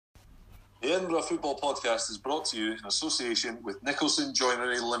The Edinburgh Football Podcast is brought to you in association with Nicholson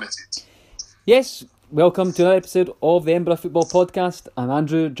Joinery Limited. Yes, welcome to another episode of the Edinburgh Football Podcast. I'm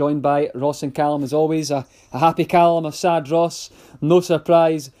Andrew, joined by Ross and Callum as always. A happy Callum, a sad Ross. No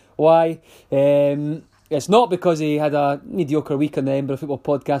surprise why. It's not because he had a mediocre week on the Edinburgh Football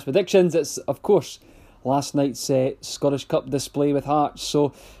Podcast predictions. It's, of course, last night's Scottish Cup display with Hearts.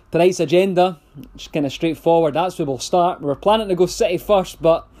 So tonight's agenda, just kind of straightforward. That's where we'll start. We were planning to go City first,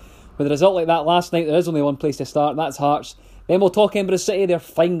 but with a result like that last night, there is only one place to start, and that's Hearts. Then we'll talk Edinburgh City, their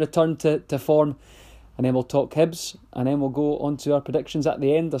fine return to form. And then we'll talk Hibs, and then we'll go on to our predictions at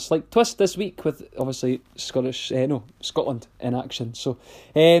the end. A slight twist this week with, obviously, Scotland in action. So,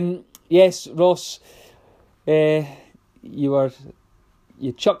 yes, Ross, you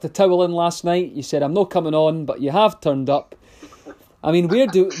chucked the towel in last night. You said, I'm not coming on, but you have turned up. I mean, you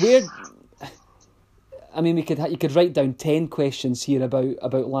could write down 10 questions here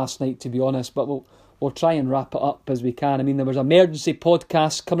about last night, to be honest, but we'll try and wrap it up as we can. I mean, there was an emergency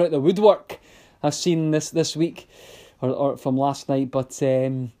podcast coming out the woodwork I've seen this week or from last night, but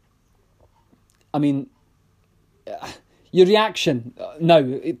I mean, your reaction now,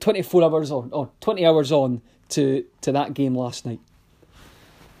 24 hours on, or 20 hours on to that game last night?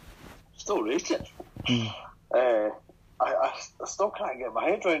 Still raging. I still can't get my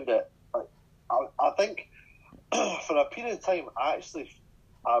head around it. I think for a period of time, I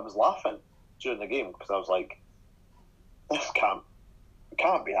was laughing during the game because I was like, this can't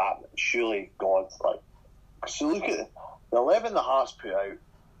be happening. Surely God, because you look at the 11 the Hearts put out,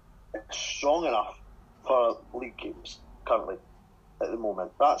 it's strong enough for league games currently at the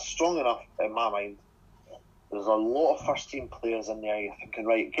moment. That's strong enough in my mind. There's a lot of first team players in there. You're thinking,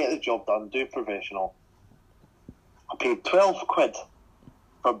 right, get the job done, do professional. I paid £12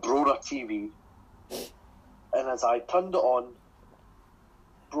 for Brora TV, and as I turned it on,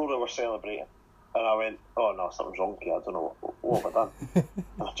 Brora were celebrating. And I went, oh no, something's wrong here. I don't know what have I done. And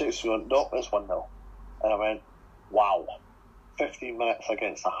I checked, went, no, it's 1-0. And I went, wow, 15 minutes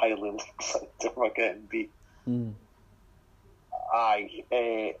against a Highland side, we're getting beat.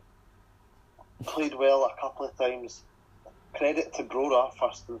 I played well a couple of times. Credit to Brora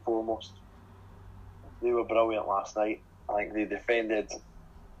first and foremost. They were brilliant last night. I think they defended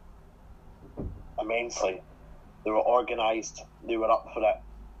immensely. They were organised. They were up for it.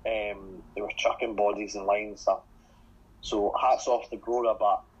 They were chucking bodies in line and stuff. So hats off to Brora,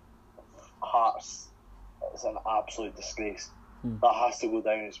 but Hearts is an absolute disgrace. That has to go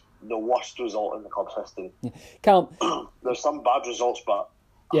down as the worst result in the club's history. Yeah. Callum, there's some bad results, but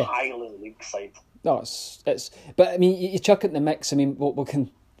yeah. Highland League side. No, it's. But I mean, you chuck it in the mix. I mean, we can.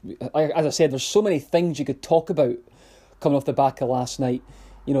 As I said, there's so many things you could talk about coming off the back of last night.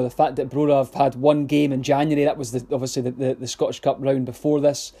 You know, the fact that Brora have had one game in January, that was obviously the Scottish Cup round before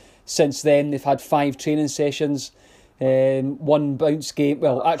this. Since then, they've had 5 training sessions, 1 bounce game.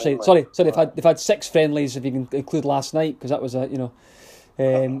 Well, actually, sorry, they've had 6 friendlies if you can include last night, because that was no,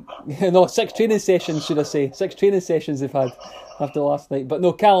 6 training sessions, should I say? 6 training sessions they've had after last night. But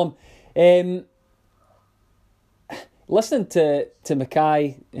no, Callum, listening to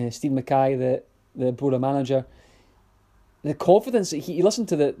Mackay, Steve Mackay, the Brora manager. The confidence, he listened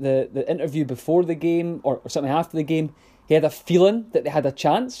to the interview before the game or something after the game. He had a feeling that they had a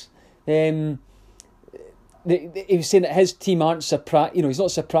chance. He was saying that his team aren't surprised. You know, he's not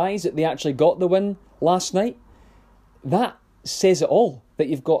surprised that they actually got the win last night. That says it all. That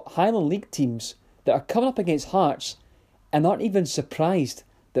you've got Highland League teams that are coming up against Hearts and aren't even surprised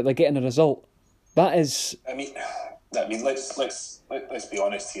that they're getting a result. That is. I mean, let's be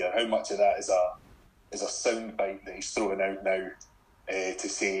honest here. How much of that is a soundbite that he's throwing out now to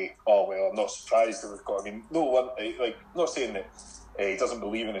say, oh, well, I'm not surprised that we've got... I mean, no one... not saying that he doesn't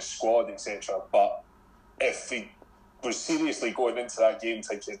believe in his squad, etc., but if he was seriously going into that game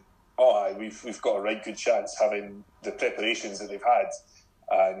thinking, oh, we've got a right good chance having the preparations that they've had,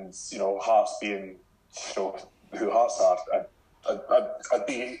 and, Hearts being, who Hearts are, I'd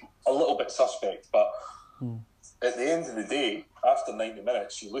be a little bit suspect, but... At the end of the day, after 90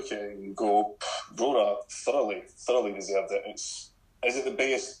 minutes, you look at it and you go, Brora thoroughly deserved it. Is it the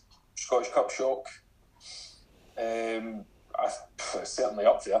biggest Scottish Cup shock? It's certainly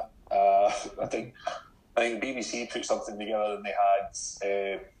up there. I think BBC put something together and they had,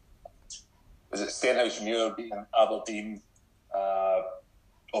 was it Stenhousemuir beating Aberdeen,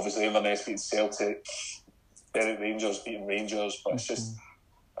 obviously Inverness beating Celtic, Berwick Rangers beating Rangers, but it's just,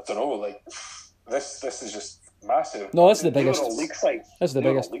 I don't know, this is just massive. No, that's the biggest. League sides. That's the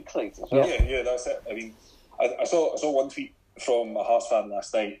biggest. League sides as well. Yeah, that's it. I mean, I saw one tweet from a Hearts fan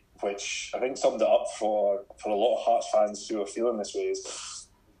last night, which I think summed it up for a lot of Hearts fans who are feeling this way. Is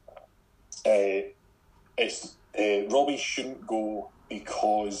it's Robbie shouldn't go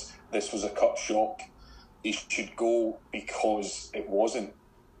because this was a cup shock. He should go because it wasn't.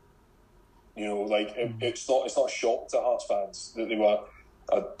 You know, like it's not a shock to Hearts fans that they were.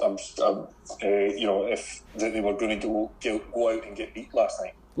 You know, if that they were going to go out and get beat last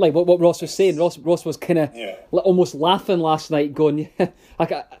night. Like what Ross was saying. Ross was kind of almost laughing last night, going,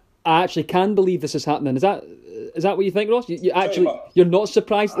 "I actually can believe this is happening." Is that what you think, Ross? You're not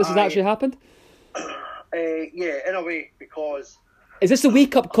surprised this has actually happened? Yeah, in a way, because is this the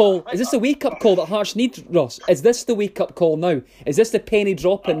wake up call? Is this the wake up call that Hearts need, Ross? Is this the wake up call now? Is this the penny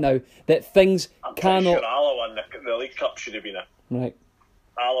dropping now that things cannot? I'm pretty sure Alloa won the League Cup should have been it. Right.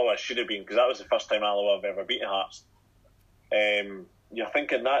 Alloa should have been, because that was the first time Alloa have ever beaten Hearts. You're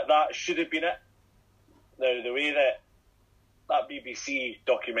thinking that should have been it. Now, the way that BBC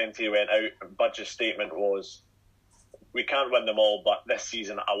documentary went out, and Budge's statement was, we can't win them all, but this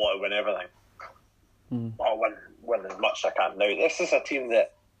season I want to win everything. I'll win as much as I can. Now, this is a team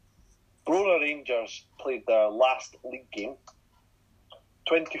that Brora Rangers played their last league game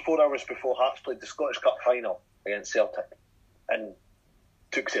 24 hours before Hearts played the Scottish Cup final against Celtic and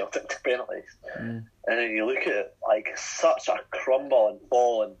took Celtic to penalties. And then you look at it like such a crumble and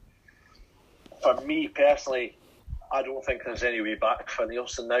fall. And for me personally, I don't think there's any way back for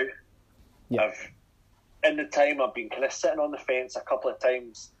Nielsen now. Yeah. In the time I've been kind of sitting on the fence a couple of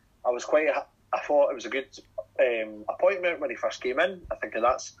times. I thought it was a good appointment when he first came in. I think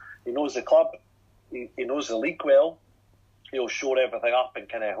he knows the club, he knows the league well. He'll shore everything up and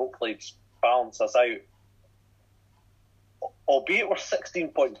kind of hopefully balance us out. Albeit we're 16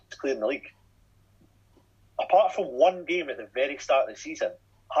 points clear in the league. Apart from one game at the very start of the season,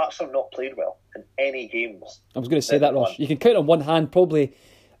 Hearts have not played well in any games. I was going to say that, Ross. You can count on one hand probably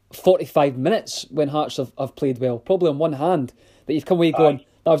 45 minutes when Hearts have played well. Probably on one hand that you've come away going,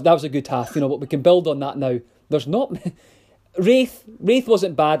 that was a good half, you know, but we can build on that now. There's not... Wraith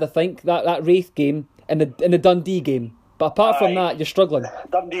wasn't bad, I think, that Wraith game in the Dundee game. But apart from that, you're struggling.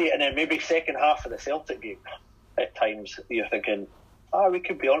 Dundee, and then maybe second half of the Celtic game. At times, you're thinking, we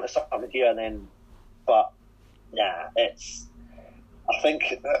could be onto something here, and then... But, nah, it's... I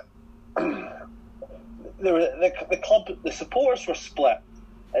think that the club, the supporters were split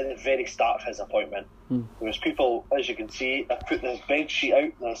at the very start of his appointment. There was people, as you can see, I put this bed sheet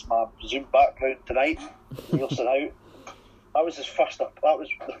out. There's my Zoom background tonight. Nielsen out. That was the first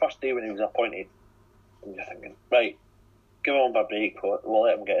day when he was appointed. And you're thinking, right, give him a break. We'll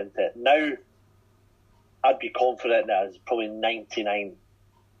let him get into it. Now, I'd be confident that it's probably 99%,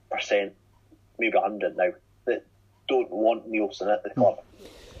 maybe 100 now, that don't want Nielsen at the club.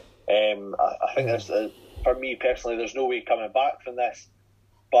 I think that's, for me personally, there's no way coming back from this.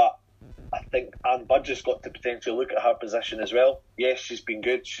 But I think Anne Budge's got to potentially look at her position as well. Yes, she's been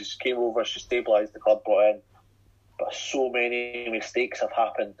good. She's came over. She stabilised the club, brought in. But so many mistakes have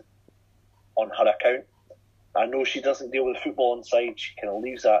happened on her account. I know she doesn't deal with football on side. She kind of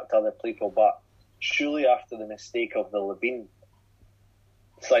leaves that to other people. But surely after the mistake of the Levine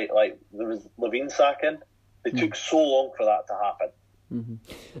site, like there was Levine sacking, they took so long for that to happen.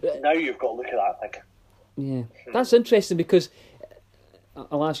 Now you've got to look at that and think. Yeah, that's interesting because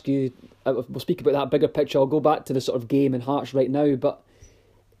I'll ask you, we'll speak about that bigger picture. I'll go back to the sort of game in Hearts right now, but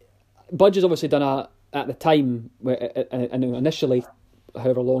Budge has obviously done at the time, and initially,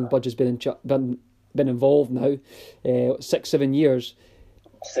 however long Budge has been involved now, 6-7 years.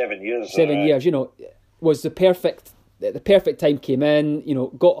 7 years. 7 years, you know, was the perfect time came in, you know,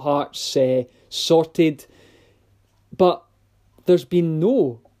 got Hearts sorted, but there's been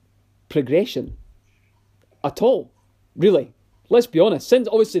no progression at all, really. Let's be honest. Since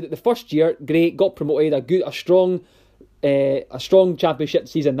obviously the first year, great, got promoted, a strong championship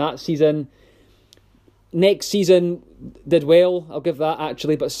season that season. Next season did well, I'll give that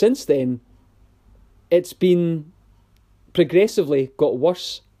actually, but since then, it's been progressively got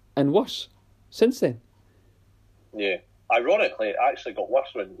worse and worse since then. Yeah, ironically, it actually got worse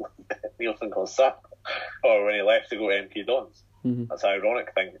when Nielsen got sacked, or when he left to go to MK Dons. That's an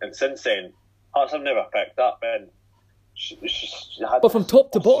ironic thing. And since then, Hearts have never picked up. And but from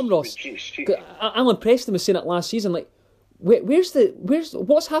top to bottom, Ross, Alan Preston was saying it last season. Like, where's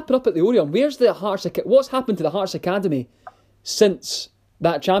what's happened up at the Orion? What's happened to the Hearts Academy since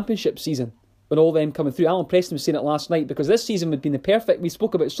that championship season when all them coming through? Alan Preston was saying it last night because this season would have been the perfect. We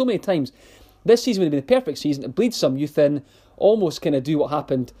spoke about it so many times. This season would have been the perfect season to bleed some youth in, almost kind of do what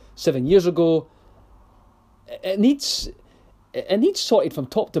happened 7 years ago. It needs sorted from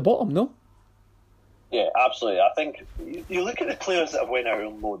top to bottom, no? Yeah, absolutely. I think you look at the players that have went out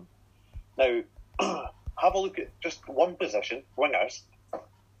on loan. Now, have a look at just one position, wingers.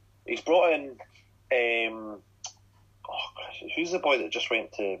 He's brought in who's the boy that just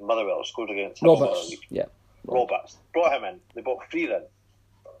went to Motherwell, scored against Roberts? Yeah, Roberts. Brought him in. They bought Freer in.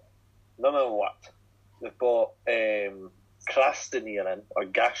 None of what. They've bought Krastenier in, or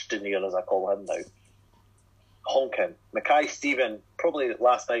Gastenier as I call him now. Honking. Mackay Stephen, probably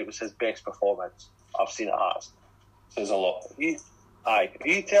last night was his best performance I've seen at Hearts. Says a lot. Are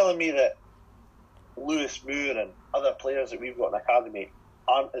you telling me that Lewis Moore and other players that we've got in the academy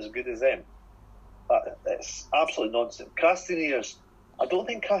aren't as good as them? It's absolutely nonsense. I don't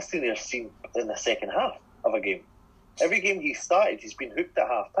think Castanier's seen in the second half of a game. Every game he's started, he's been hooked at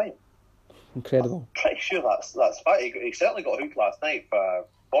half time. Incredible. I'm pretty sure that's fact. He certainly got hooked last night for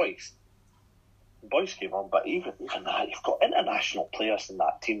Boyce. Boyce came on, but even that, you've got international players in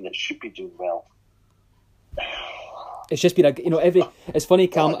that team that should be doing well. It's just been it's funny,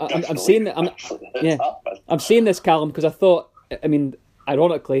 Callum. I'm saying that. I'm saying this, Callum, because I thought. I mean,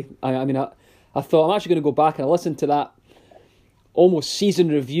 ironically, I thought I'm actually going to go back and listen to that almost season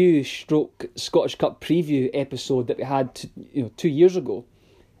review / Scottish Cup preview episode that we had 2 years ago,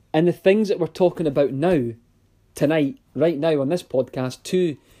 and the things that we're talking about now, tonight, right now on this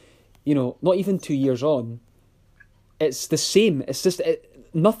podcast, not even 2 years on, it's the same. It's just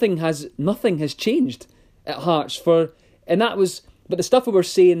nothing has changed at Hearts but the stuff we were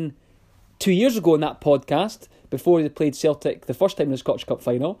saying 2 years ago in that podcast before they played Celtic the first time in the Scottish Cup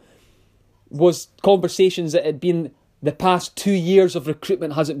final was conversations that had been the past 2 years of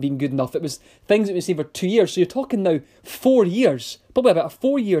recruitment hasn't been good enough. It was things that we've seen for 2 years. So you're talking now 4 years, probably about a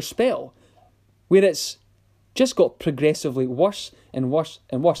 4-year spell where it's just got progressively worse and worse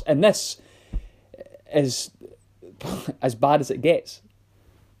and worse. And this is as bad as it gets.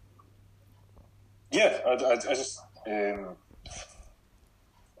 Yeah, I just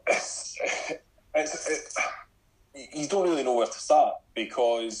you don't really know where to start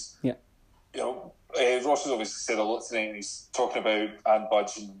because Ross has obviously said a lot tonight. And he's talking about Anne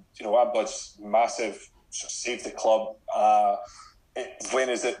Budge and Anne Budge's massive save the club. When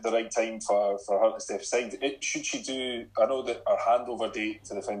is it the right time for her to step aside? Should she do? I know that her handover date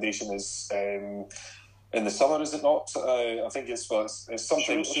to the foundation is in the summer, is it not? I think it's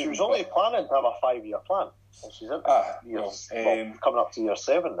something. She was only planning to have a 5-year plan. And she's in coming up to year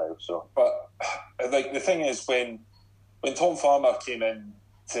 7 now. So, but the thing is, when Tom Farmer came in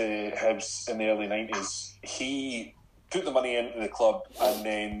to Hibs in the early 90s, he put the money into the club, and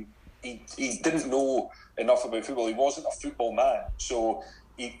then he didn't know enough about football. He wasn't a football man, so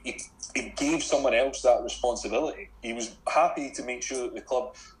he gave someone else that responsibility. He was happy to make sure that the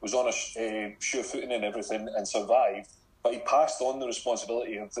club was on a sure footing and everything and survived, but he passed on the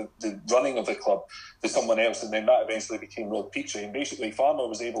responsibility of the running of the club to someone else, and then that eventually became Rod Petrie. And basically Farmer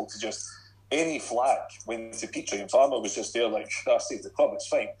was able to just, any flack went to Petrie, and Farmer was just there like, I saved the club, it's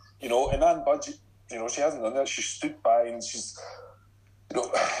fine. And Anne Budge, she hasn't done that. She stood by, and she's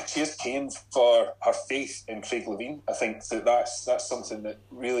she has came for her faith in Craig Levein. I think that's something that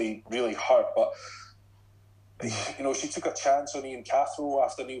really, really hurt. But she took a chance on Ian Cathro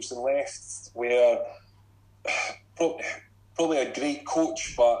after Nielsen left, where probably a great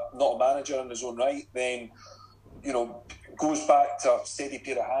coach, but not a manager in his own right. Then goes back to a steady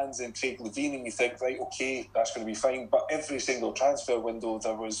pair of hands in Craig Levein, and you think, right, okay, that's going to be fine. But every single transfer window,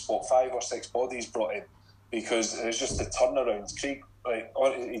 there was 5 or 6 bodies brought in, because it was just the turnarounds. Craig,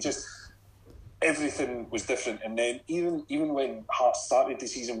 everything was different. And then even when Hearts started the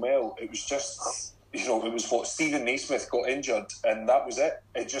season well, it was just, it was Stephen Naismith got injured, and that was it.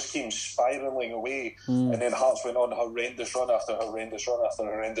 It just came spiralling away. And then Hearts went on horrendous run after horrendous run after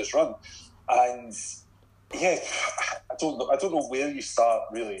horrendous run. And yeah, I don't know where you start,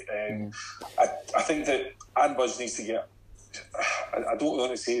 really. I think that Anne Budge needs to get, I don't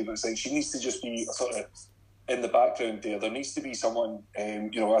want to say it, but it's like she needs to just be sort of in the background there. There needs to be someone, I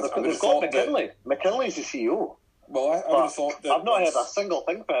would have thought McKinley. McKinley's the CEO. Well, I would have thought that... I've not heard a single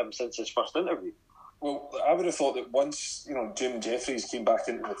thing from him since his first interview. Well, I would have thought that once, Jim Jeffries came back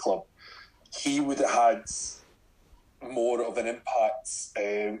into the club, he would have had more of an impact,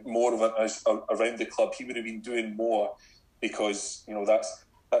 more of around the club. He would have been doing more, because that's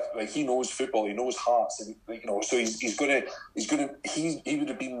like, he knows football, he knows Hearts, and so he would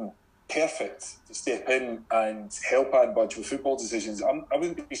have been perfect to step in and help Anne Budge with football decisions. I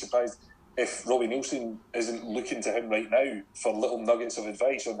wouldn't be surprised if Robbie Nielsen isn't looking to him right now for little nuggets of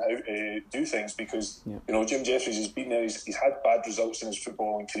advice on how to do things, because Jim Jeffries has been there, he's had bad results in his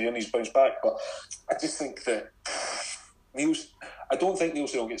footballing career, and he's bounced back. But I just think that I don't think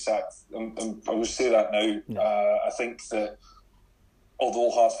Nielsen will get sacked. I will say that now. No. I think that although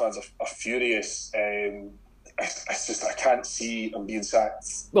Hearts fans are furious, it's just I can't see him being sacked.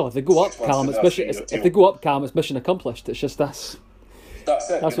 Well, if they go up, Callum, it's mission. If they go up, Callum, it's mission accomplished. It's just that's it.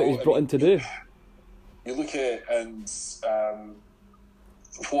 That's what he's brought in to do. You look at it, and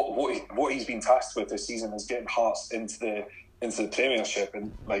what he's been tasked with this season is getting Hearts into the Premiership,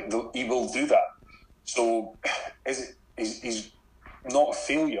 and like he will do that. So he's not a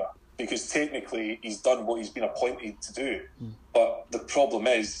failure, because technically he's done what he's been appointed to do. But the problem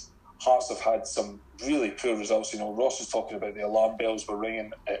is Hearts have had some really poor results. Ross was talking about the alarm bells were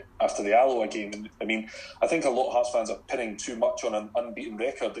ringing after the Alloa game, and I mean, I think a lot of Hearts fans are pinning too much on an unbeaten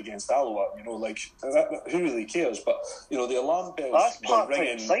record against Alloa. Who really cares? But the alarm bells were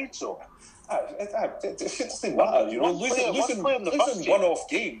ringing. Side, so. It doesn't matter. Losing one-off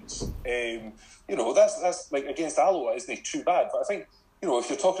games. That's like against Alloa isn't too bad. But I think if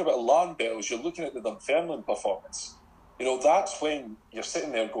you're talking about alarm bells, you're looking at the Dunfermline performance. That's when you're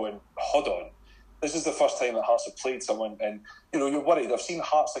sitting there going, hold on, this is the first time that Hearts have played someone, and you're worried. I've seen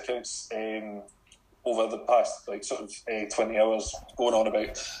Hearts accounts over the past 20 hours going on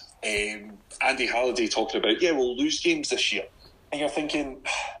about Andy Halliday talking about, we'll lose games this year, and you're thinking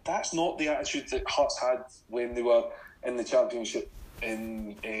that's not the attitude that Hearts had when they were in the Championship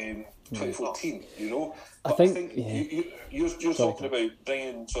in 2014. But I think you're talking about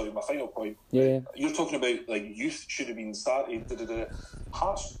bringing. Sorry, my final point. Yeah. You're talking about youth should have been started.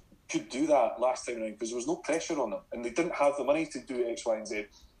 Hearts could do that last time around because there was no pressure on them, and they didn't have the money to do X, Y, and Z.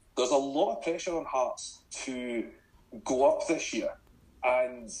 There's a lot of pressure on Hearts to go up this year,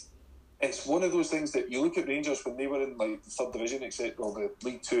 and it's one of those things that you look at Rangers when they were in the third division, or the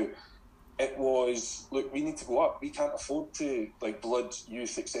League Two. It was, look, we need to go up. We can't afford to blood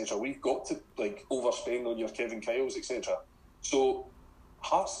youth, etc. We've got to overspend on your Kevin Kyles, etc. So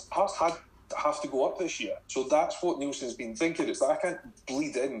Hearts have to go up this year. So that's what Nielsen's been thinking. It's that I can't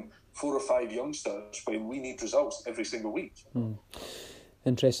bleed in 4 or 5 youngsters when we need results every single week.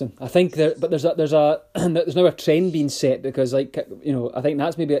 Interesting. I think there's now a trend being set, because I think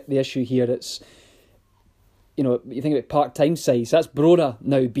that's maybe the issue here. It's you think about part-time sides. That's Brora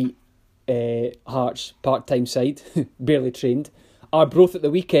now beat Hearts part-time side, barely trained. Arbroath at the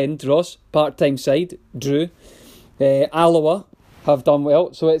weekend, Ross, part-time side, drew. Alloa have done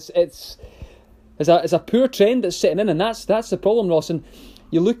well, so it's a poor trend that's setting in, and that's the problem, Ross. And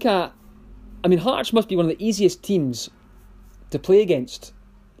you look at, Hearts must be one of the easiest teams to play against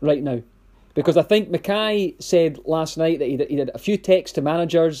right now, because I think Mackay said last night that he had a few texts to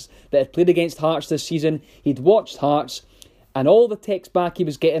managers that had played against Hearts this season. He'd watched Hearts, and all the text back he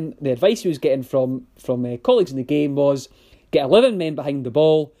was getting, the advice he was getting from colleagues in the game was, get 11 men behind the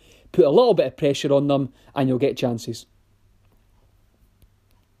ball, put a little bit of pressure on them, and you'll get chances.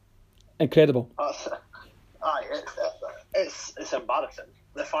 Incredible. It's embarrassing.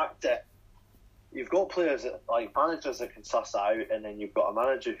 The fact that you've got players managers that can suss that out, and then you've got a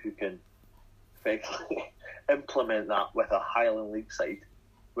manager who can effectively implement that with a Highland League side,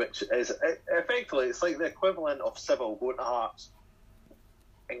 which is effectively, it's like the equivalent of Sybil going to Hearts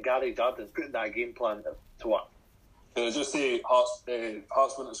and Gary Jardine putting that game plan to work. Can I just say, Hearts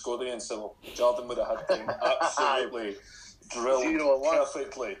wouldn't have scored against Sybil. Jardine would have had them absolutely drilled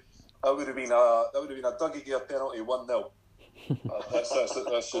perfectly. That would have been a Dougie Gear penalty, 1-0.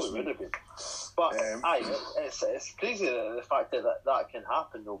 That's just would have been. But it's crazy the fact that can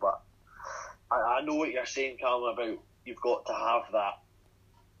happen though. But I know what you're saying, Callum, about you've got to have that.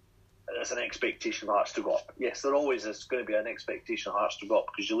 There's an expectation of Hearts to go up. Yes, there always is going to be an expectation of Hearts to go up,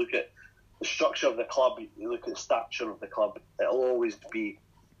 because you look at the structure of the club, you look at the stature of the club. It'll always be.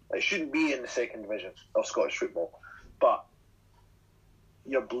 It shouldn't be in the second division of Scottish football, but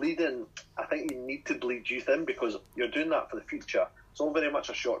you're bleeding. I think you need to bleed youth in, because you're doing that for the future. It's all very much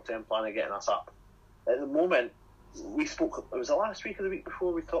a short-term plan of getting us up. At the moment, we spoke. It was the last week or the week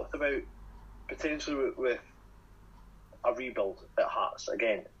before we talked about potentially with a rebuild at Hearts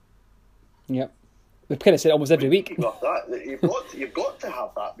again. Yep, we've kind of said it almost every week. You've got to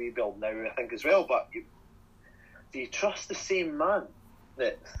have that rebuild now, I think, as well. But do you trust the same man?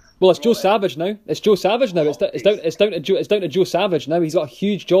 Well, it's Joe Savage now. It's Joe Savage now. It's down to Joe Savage now. He's got a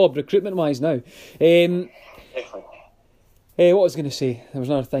huge job recruitment wise now. What was I going to say? There was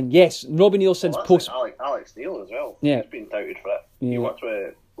another thing. Yes, Robbie Nielsen's post. Alex Neil as well. Yeah, he's been touted for it. Yeah. He worked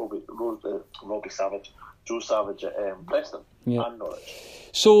with Robbie Savage, Joe Savage at Preston and Norwich.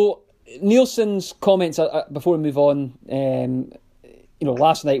 So Nielsen's comments before we move on.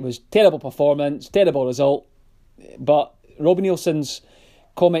 Last night was terrible performance, terrible result, but Robbie Nielsen's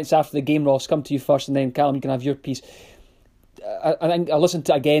comments after the game, Ross, come to you first, and then Callum, you can have your piece. I think I listened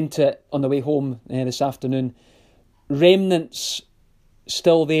to it on the way home this afternoon. Remnants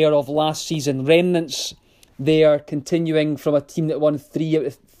still there of last season. Remnants they are continuing from a team that won 3 out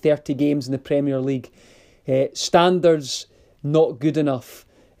of 30 games in the Premier League. Standards not good enough.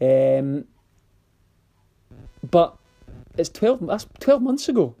 But that's 12 months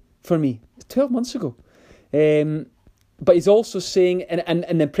ago for me. It's 12 months ago. But he's also saying, and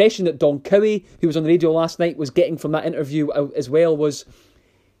the impression that Don Cowie, who was on the radio last night, was getting from that interview as well, was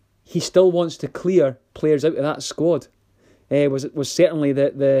he still wants to clear players out of that squad. Was certainly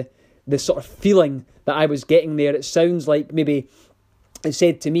the sort of feeling that I was getting there. It sounds like maybe it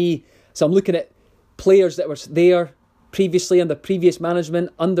said to me, so I'm looking at players that were there previously under previous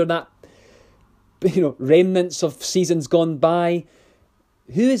management, under that, remnants of seasons gone by.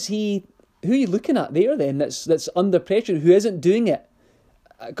 Who are you looking at there then that's under pressure, who isn't doing it?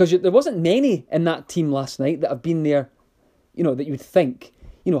 Because there wasn't many in that team last night that have been there, that you would think.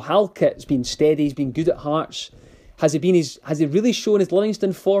 Halkett's been steady, he's been good at Hearts. Has he really shown his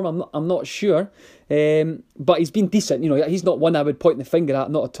Livingston form? I'm not sure. But he's been decent. He's not one I would point the finger at,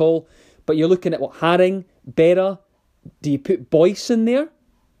 not at all. But you're looking at Haring, Berra. Do you put Boyce in there?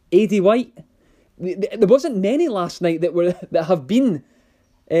 Aidy White? There wasn't many last night that have been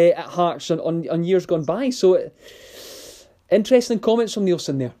at Hearts on years gone by. So interesting comments from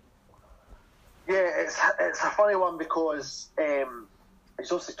Nielsen there. Yeah, it's a funny one because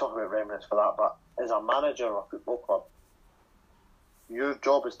he's obviously talking about remnants for that, but as a manager of a football club, your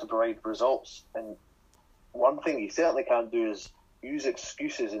job is to provide results, and one thing you certainly can't do is use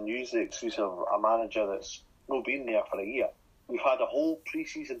excuses and use the excuse of a manager that's not been there for a year. We've had a whole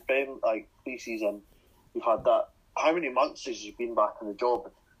pre-season, you've had that. How many months has you been back in the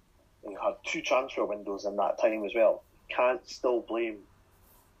job? And you've had 2 transfer windows in that time as well. Can't still blame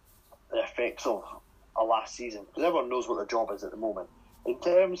the effects of a last season, because everyone knows what their job is at the moment. In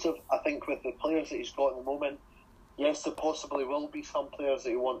terms of, I think, with the players that he's got at the moment, yes, there possibly will be some players that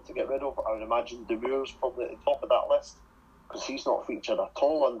he wants to get rid of. I would imagine Demure's probably at the top of that list, because he's not featured at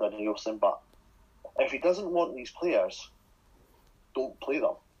all under Nielsen. But if he doesn't want these players, don't play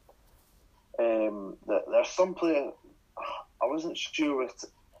them. There's some players, I wasn't sure with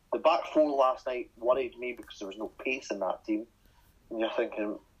the back 4 last night, worried me because there was no pace in that team. And you're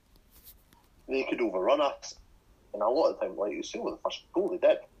thinking, they could overrun us. And a lot of the time, like you say, with the first goal, they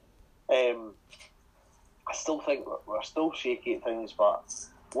did. I still think we're still shaky at things, but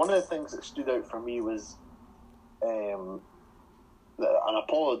one of the things that stood out for me was that an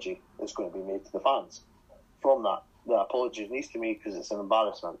apology is going to be made to the fans. From that, the apology needs to be made because it's an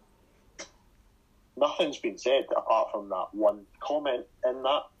embarrassment. Nothing's been said apart from that one comment in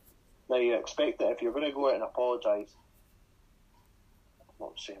that. Now, you expect that if you're going to go out and apologise, I'm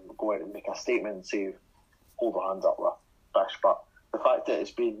not saying go out and make a statement and say, hold the hands up with a fish, but the fact that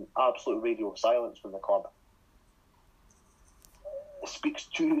it's been absolute radio silence from the club speaks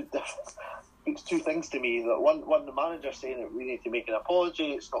two things to me. That one, the manager saying that we need to make an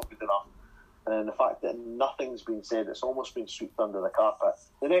apology, it's not good enough, and then the fact that nothing's been said, it's almost been swept under the carpet.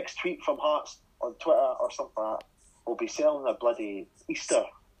 The next tweet from Hearts on Twitter or something like that will be selling their bloody Easter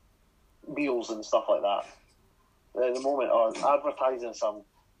meals and stuff like that at the moment, or advertising some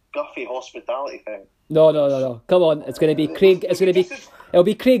guffy hospitality thing. No. Come on, it's going to be Craig. It'll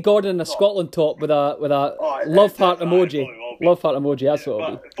be Craig Gordon in a Scotland top with a love heart emoji. Love heart emoji. That's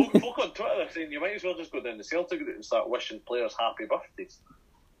what it'll be. Folk on Twitter are saying you might as well just go down the Celtic route and start wishing players happy birthdays.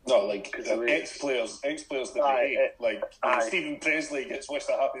 No, like ex-players that they hate. Like Stephen Presley gets wished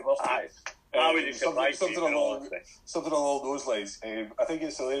a happy birthday. Something along those lines. I think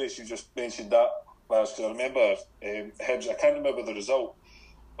it's hilarious you just mentioned that, Lars, because I remember Hibs. I can't remember the result,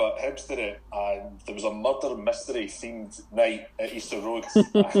 but Hibs did it, and there was a murder mystery themed night at Easter Road, and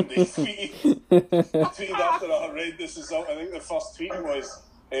they tweeted after a horrendous result. I think the first tweet was,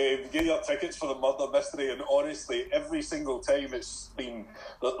 get your tickets for the murder mystery, and honestly, every single time it's been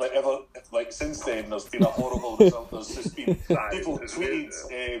since then, there's been a horrible result. There's just been people tweeted,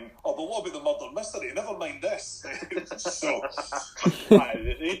 but what about the murder mystery? Never mind this. So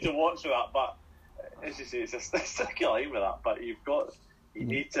they need to watch that, but as you say, it's a sticky line with that. But you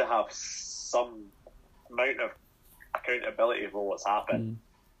need to have some amount of accountability for what's happened.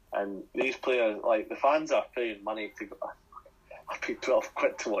 And these players, like the fans, are paying money to go. I paid 12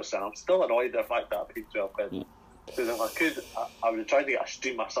 quid to watch that. I'm still annoyed at the fact that I paid 12 quid. Because if I could, I would have tried to get a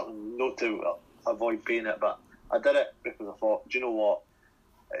stream or something, not to avoid paying it. But I did it because I thought, do you know what?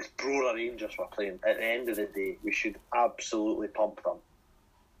 It's Brora Rangers we're playing. At the end of the day, we should absolutely pump them.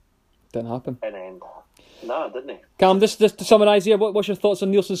 Didn't happen. In the end. No, didn't he? Cam, just to summarise here, what's your thoughts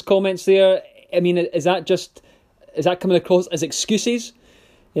on Nielsen's comments there? I mean, is that coming across as excuses?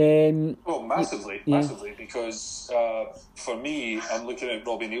 Massively, because for me, I'm looking at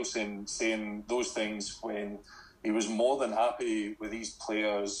Robbie Nielsen saying those things when he was more than happy with these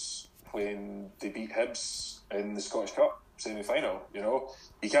players when they beat Hibs in the Scottish Cup semi-final. You know,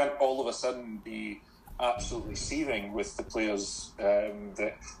 he can't all of a sudden be absolutely seething with the players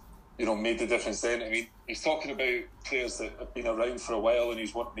that made the difference then. I mean, he's talking about players that have been around for a while and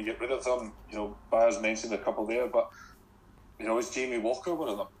he's wanting to get rid of them. Byers mentioned a couple there, but is Jamie Walker one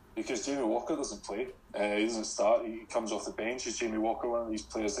of them? Because Jamie Walker doesn't play. He doesn't start. He comes off the bench. Is Jamie Walker one of these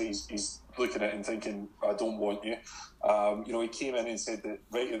players that he's looking at and thinking, I don't want you? He came in and said that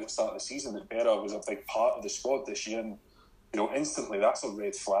right at the start of the season that Brora was a big part of the squad this year, and instantly that's a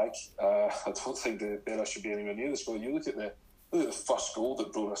red flag. I don't think that Brora should be anywhere near the squad. You look at the first goal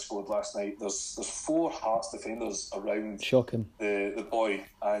that Brora scored last night. There's 4 Hearts defenders around Shocking. the boy,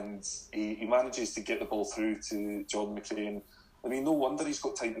 and he manages to get the ball through to John McCain. I mean, no wonder he's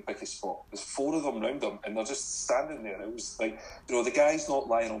got time to pick his spot. There's 4 of them round him, and they're just standing there. It was like, the guy's not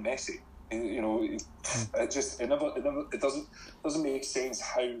Lionel Messi. It doesn't make sense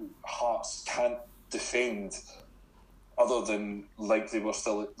how Hearts can't defend other than like they were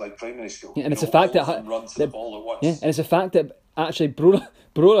still at like primary school. Yeah, and it's a fact that run to the ball at once. Yeah, and it's a fact that actually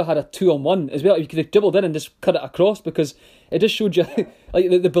Brora had a 2-on-1 as well. You could have doubled in and just cut it across, because it just showed you like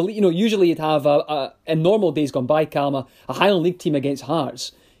the belief. Usually you'd have in normal days gone by, Calma, a Highland League team against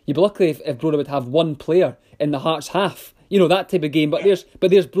Hearts. You'd be lucky if Brora would have one player in the Hearts half. That type of game. But there's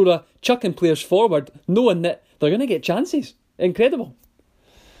Brora chucking players forward, knowing that they're going to get chances. Incredible.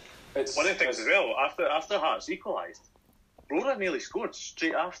 It's one of the things as well. After Hearts equalised, Brora nearly scored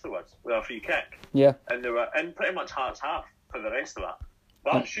straight afterwards with a free kick. Yeah. And they were in pretty much Hearts half for the rest of that.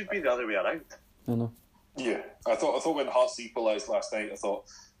 That should be the other way around. I know. Yeah, I thought when Hearts equalised last night, I thought,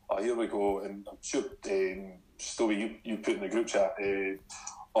 oh, here we go. And I'm sure, Stovey, you put in the group chat,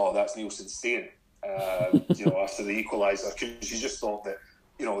 that's Nielsen staying. After the equaliser, because you just thought that,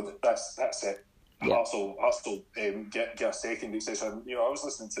 that's it. Yeah. Hearts will get a second, etc. I was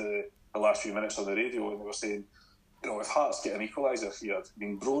listening to the last few minutes on the radio, and they were saying, if Hearts get an equaliser here, I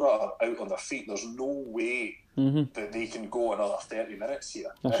mean, Brora are out on their feet. There's no way that they can go another 30 minutes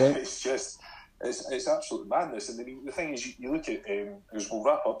here. Okay. It's just, it's absolute madness. And I mean, the thing is, you look at, we'll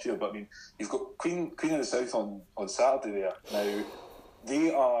wrap up here, but I mean, you've got Queen of the South on Saturday there. Now,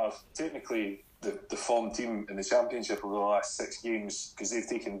 they are technically the form team in the Championship over the last 6 games, because they've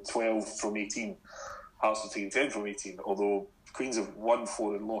taken 12 from 18. Hearts have taken 10 from 18, although Queens have won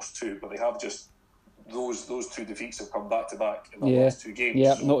 4 and lost 2, but they have just those 2 defeats have come back to back in the last 2 games.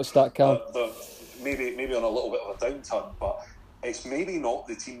 Yeah, so noticed that, Cal. They're maybe on a little bit of a downturn, but it's maybe not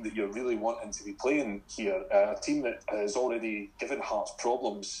the team that you're really wanting to be playing here. A team that has already given Hearts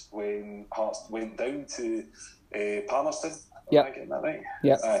problems when Hearts went down to Palmerston. Yeah. Am I getting that right?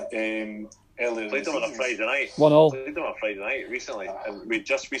 Yeah. Earlier Played them on a Friday night. 1-1. Played them on a Friday night recently, and we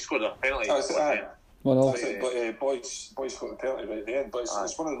scored a penalty. 1-0. But boys got the penalty right at the end. But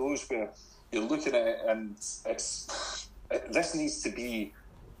it's one of those where you're looking at it, and this needs to be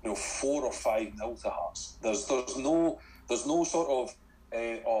 4 or 5-0 to Hearts. There's no sort of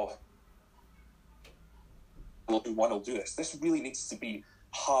one will do this. This really needs to be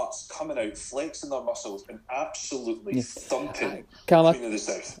Hearts coming out, flexing their muscles, and absolutely thumping Queen of the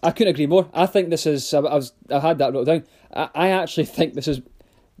South. I couldn't agree more. I think this is. I had that wrote down. I actually think this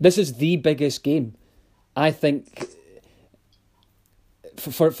is the biggest game. I think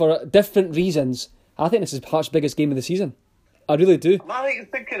for different reasons. I think this is Hearts' biggest game of the season. I really do. I'm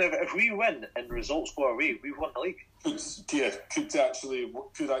thinking if we win and results go our way, we've won the league. Could actually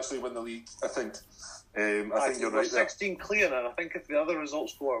win the league. I think. I think you're right. 16 clear, and I think if the other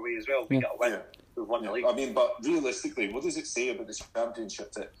results go our way as well, we get a win. We've won the league. I mean, but realistically, what does it say about the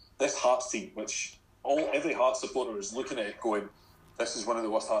Championship that this Hearts team, which every Hearts supporter is looking at it going, this is one of the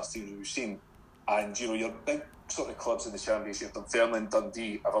worst Hearts teams we've seen, and your big sort of clubs in the Championship, Dunfermline,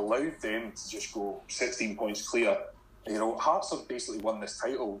 Dundee, have allowed them to just go 16 points clear. Hearts have basically won this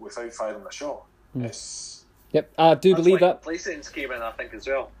title without firing a shot. Yep, I do believe that. Placings came in, I think, as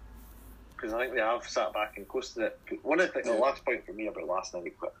well. Because I think they have sat back and coasted it. One of the things, the last point for me about last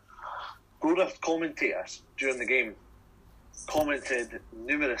night, but Brora commentators during the game commented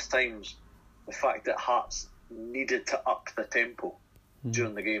numerous times the fact that Hearts needed to up the tempo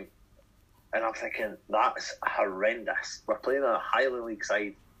during the game. And I'm thinking, that's horrendous. We're playing on a Highland League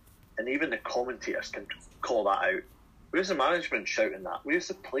side, and even the commentators can call that out. Where's the management shouting that? Where's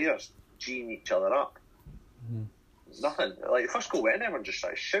the players geeing each other up? Nothing. Like, the first goal went in, everyone just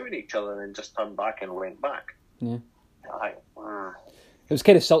started shouting at each other and then just turned back and went back. Yeah. was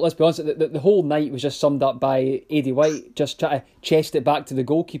kind of subtle. Let's be honest. The whole night was just summed up by Eddie White just trying to chest it back to the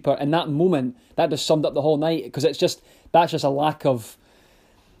goalkeeper. In that moment, that just summed up the whole night, because that's just a lack of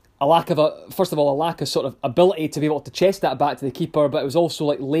first of all, a lack of sort of ability to be able to chest that back to the keeper, but it was also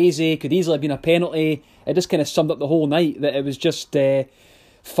like lazy, could easily have been a penalty. It just kind of summed up the whole night, that it was just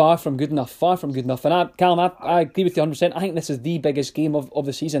far from good enough. And Callum, I agree with you 100%. I think this is the biggest game of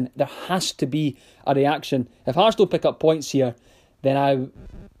the season. There has to be a reaction. If Hearts don't pick up points here, then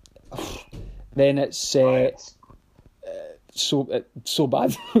it's so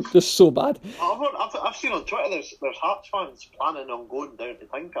bad, just so bad. I've seen on Twitter there's Hearts fans planning on going down to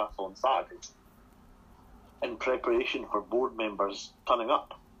Tynecastle on Saturday in preparation for board members turning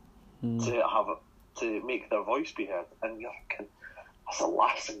up to make their voice be heard, and you're thinking, that's the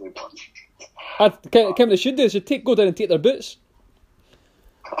last thing we bloody Kim, they should do is go down and take their boots.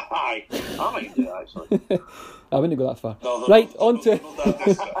 Aye, I might do that actually. I wouldn't go that far. No, right, on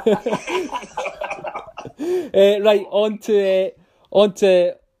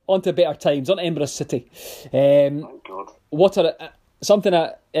to better times, on Edinburgh City. Thank God. Something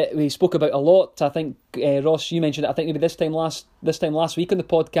that we spoke about a lot. I think Ross, you mentioned it. I think maybe this time last week on the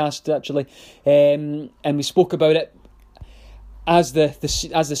podcast actually, and we spoke about it as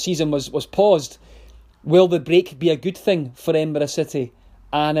the season was paused. Will the break be a good thing for Edinburgh City?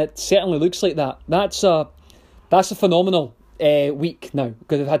 And it certainly looks like that. That's a phenomenal week now,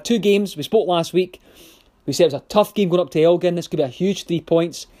 because they've had 2 games. We spoke last week. We said it was a tough game going up to Elgin. This could be a huge 3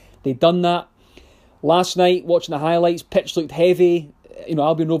 points. They've done that. Last night, watching the highlights, pitch looked heavy.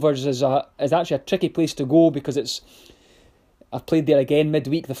 Albion Rovers is actually a tricky place to go, because I've played there again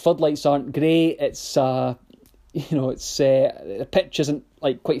midweek. The floodlights aren't great. It's the pitch isn't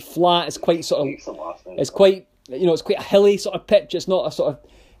like quite flat. It's quite sort of. It's quite a hilly sort of pitch. It's not a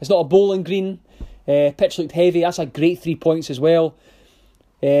bowling green. Pitch looked heavy. That's a great 3 points as well.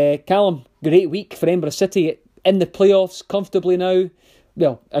 Callum, great week for Edinburgh City in the playoffs comfortably now.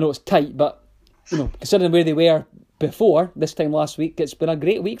 Well, I know it's tight, but considering where they were before this time last week, it's been a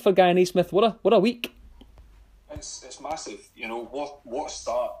great week for Guy Naismith. What a week! It's massive. What a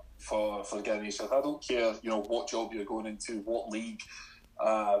start for Guy Naismith. I don't care what job you're going into, what league,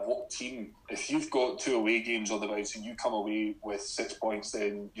 what team. If you've got 2 away games on the bounce and you come away with 6 points,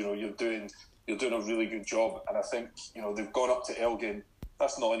 then you're doing a really good job. And I think they've gone up to Elgin.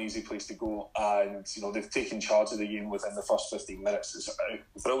 That's not an easy place to go, and they've taken charge of the game within the first 15 minutes. It's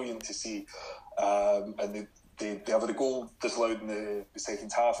brilliant to see, and they have a goal disallowed in the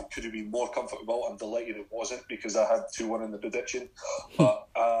second half. It could have been more comfortable. I'm delighted it wasn't, because I had 2-1 in the prediction. But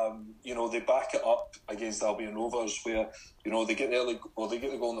they back it up against Albion Rovers, where they get the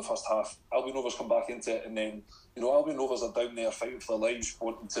goal in the first half. Albion Rovers come back into it, and then Albion Rovers are down there fighting for their lives,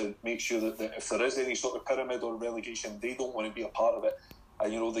 wanting to make sure that if there is any sort of pyramid or relegation, they don't want to be a part of it.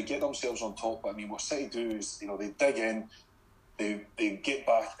 And they get themselves on top. But I mean, what City do is they dig in, they get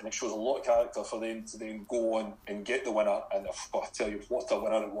back, and it shows a lot of character for them to then go on and get the winner. And I tell you, what a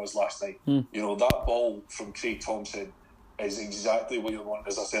winner it was last night. That ball from Craig Thompson is exactly what you want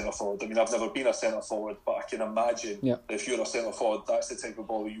as a centre forward. I mean, I've never been a centre forward, but I can imagine that if you're a centre forward, that's the type of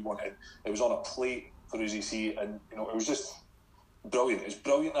ball you wanted. It was on a plate for Uzi C, and it was just brilliant. It's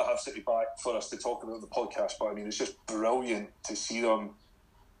brilliant to have City back for us to talk about the podcast, but I mean, it's just brilliant to see them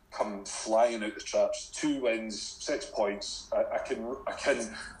come flying out the traps. 2 wins, 6 points. I can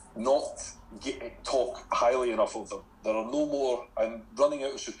not talk highly enough of them. There are no more. I'm running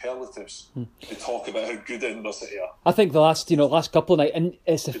out of superlatives to talk about how good Edinburgh City are. I think the last couple of nights, and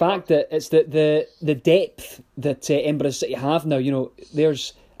it's the fact that it's the depth that Edinburgh City have now. I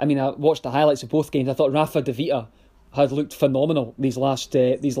watched the highlights of both games. I thought Rafa De Vita had looked phenomenal these last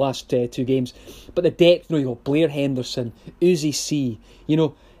 2 games. But the depth, Blair Henderson, Uzi C,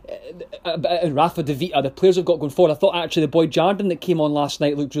 Rafa De Vita, the players have got going forward. I thought actually the boy Jardine that came on last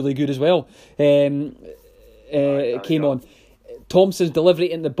night looked really good as well. Came on. Thompson's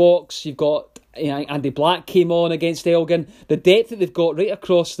delivery in the box. You've got Andy Black came on against Elgin. The depth that they've got right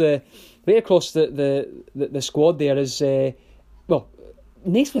across the squad there is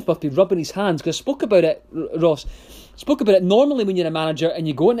Naismith must be rubbing his hands, because I spoke about it, Ross. Normally when you're a manager and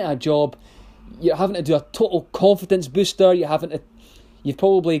you go into a job, you're having to do a total confidence booster. You've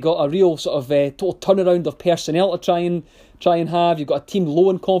probably got a real sort of total turnaround of personnel to try and have. You've got a team low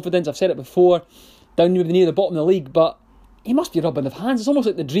in confidence. I've said it before, down near the bottom of the league, but he must be rubbing his hands. It's almost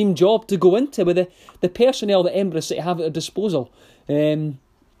like the dream job to go into with the personnel that Edinburgh City have at their disposal. They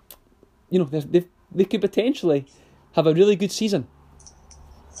could potentially have a really good season.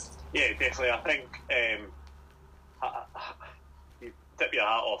 Yeah, definitely. I think you tip your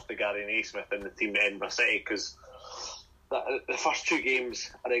hat off to Gary Naismith and the team at Edinburgh City, because the first 2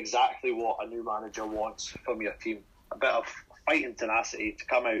 games are exactly what a new manager wants from your team. A bit of fighting tenacity to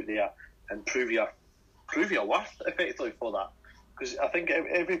come out there and prove your worth effectively for that. Because I think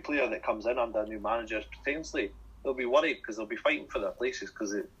every player that comes in under a new manager, potentially they'll be worried because they'll be fighting for their places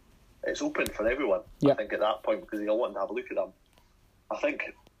because it's open for everyone. I think at that point because they'll want to have a look at them. I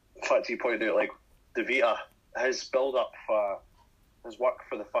think the fact you pointed out, like De Vita, his build up for his work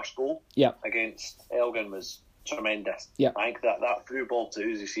for the first goal against Elgin was tremendous. I think that through ball to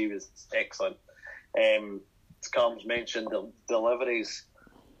Uzi C was excellent. As Callum's mentioned, the deliveries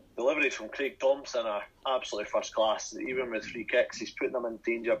from Craig Thompson are absolutely first class. Even with free kicks, he's putting them in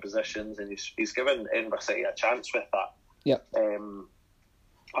danger positions, and he's given Edinburgh City a chance with that.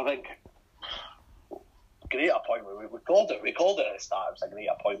 I think great appointment. We called it at the start. It was a great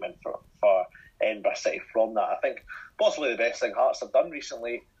appointment for Edinburgh City from that. I think possibly the best thing Hearts have done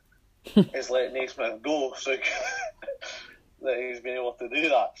recently is let Naismith go, so that he's been able to do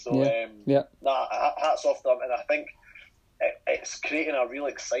that. So hats off to them, and I think it's creating a real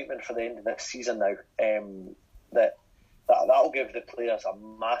excitement for the end of this season now. That'll give the players a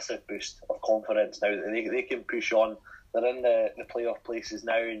massive boost of confidence now that they can push on. They're in the playoff places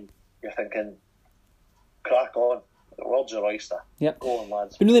now, and you're thinking, crack on. The world's your oyster. Go on,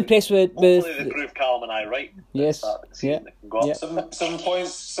 lads. Been really impressed with. Hopefully they prove Callum and I right. Yes. They can go up. 7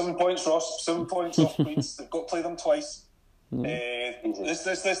 points. 7 points, Ross. 7 points off Queens. They've got to play them twice.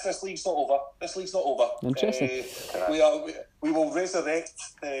 This league's not over. This league's not over. Interesting. We will resurrect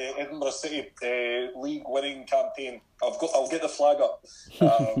the Edinburgh City league winning campaign. I'll get the flag up.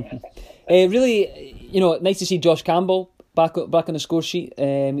 Really, nice to see Josh Campbell back on the score sheet.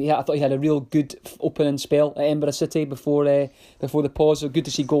 I thought he had a real good opening spell at Edinburgh City before the pause. So good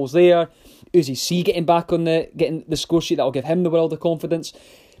to see goals there. Uzi C getting back on getting the score sheet, that'll give him the world of confidence.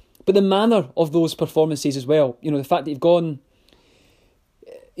 But the manner of those performances as well, the fact that you've gone, I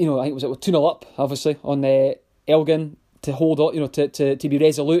think it was 2-0 up, obviously, on Elgin to hold on, to be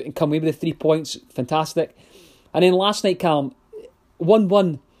resolute and come away with the 3 points, fantastic. And then last night, Callum,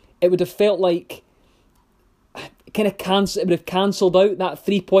 1-1, it would have felt like it would have cancelled out that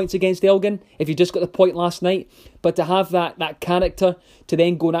 3 points against Elgin if you just got the point last night. But to have that character to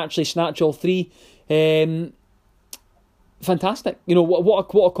then go and actually snatch all 3, fantastic.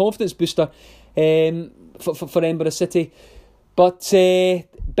 What a confidence booster for Edinburgh City. But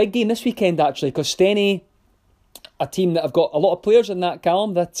big game this weekend actually, because Steny, a team that have got a lot of players in that,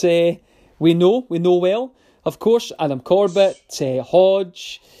 Callum, that we know well. Of course, Adam Corbett,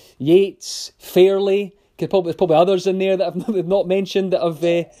 Hodge, Yates, Fairley. There's probably others in there that I've not mentioned that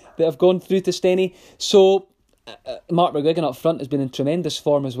have gone through to Steny. So Mark McGuigan up front has been in tremendous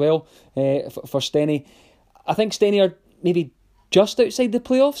form as well for Steny. I think Steny are maybe just outside the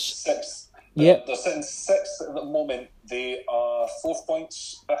playoffs. 6th. They're sitting 6th at the moment. They are 4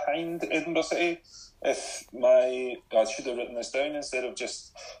 points behind Edinburgh City. I should have written this down instead of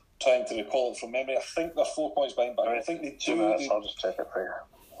just trying to recall it from memory. I think they're 4 points behind, but I think they do. I'll just check it for you.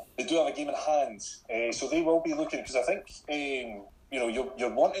 They do have a game in hand, so they will be looking, because I think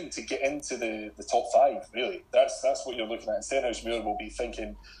you're wanting to get into the top 5. Really, that's what you're looking at. And Stenhousemuir will be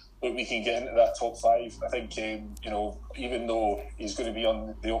thinking, look, we can get into that top 5. I think even though he's going to be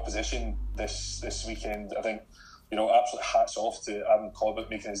on the opposition this weekend, I think absolute hats off to Adam Corbett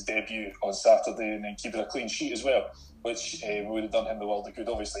making his debut on Saturday and then keeping a clean sheet as well, which would have done him the world of good.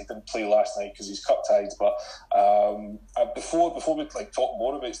 Obviously, he didn't play last night because he's cup-tied. But before we talk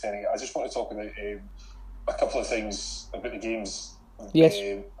more about Steny, I just want to talk about a couple of things about the games. Yes.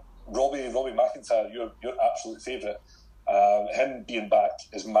 Robbie McIntyre, your absolute favourite. Him being back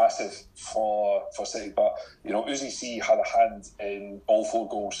is massive for City, but Uzi C had a hand in all 4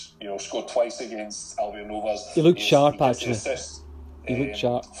 goals. Scored twice against Albion Rovers. He looked sharp, he actually. Assist, he looked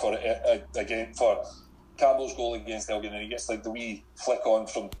sharp for Campbell's goal against Elgin, and he gets the wee flick on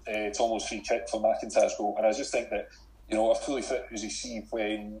from Tomo's free kick for McIntyre's goal. And I just think that a fully fit Uzi C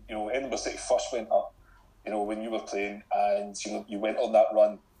when Edinburgh City first went up, when you were playing, and you went on that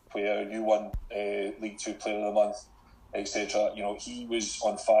run where you won League 2 Player of the Month, etc. He was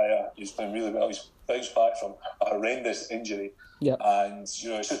on fire. He was playing really well. He's bounced back from a horrendous injury, and it's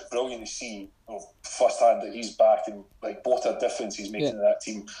just brilliant to see firsthand that he's back and what a difference he's making to that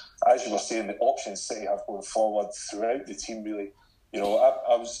team. As you were saying, the options City have going forward throughout the team really. I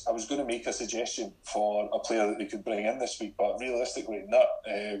was going to make a suggestion for a player that they could bring in this week, but realistically, not.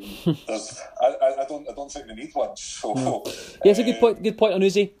 I don't think they need one. So it's a good point. Good point on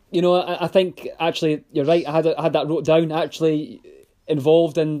Uzi. I think actually you're right. I had that wrote down. Actually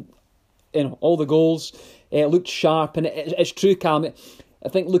involved in all the goals. It looked sharp, and it's true, Cam. I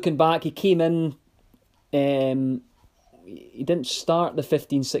think looking back, he came in he didn't start the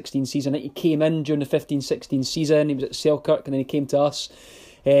 15-16 season. I think he came in during the 15-16 season. He was at Selkirk and then he came to us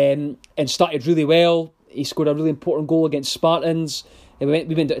and started really well. He scored a really important goal against Spartans. We went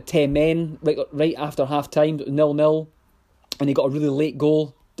down to 10 men right after half time, 0-0, and he got a really late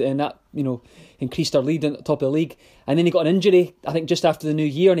goal, and that increased our lead at the top of the league. And then he got an injury, I think, just after the new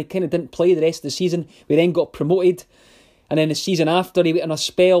year, and he kind of didn't play the rest of the season. We then got promoted, and then the season after, he went on a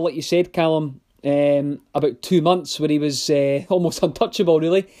spell, like you said, Callum, about 2 months where he was almost untouchable,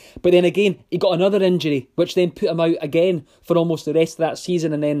 really. But then again, he got another injury, which then put him out again for almost the rest of that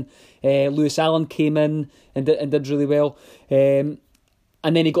season. And then Lewis Allen came in and did really well.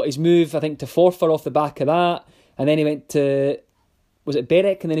 And then he got his move, I think, to Forfar off the back of that. And then he went to, was it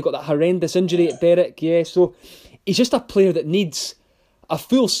Berwick? And then he got that horrendous injury at Berwick. Yeah, so he's just a player that needs a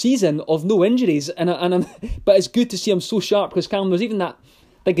full season of no injuries. But it's good to see him so sharp, because Callum, was even that,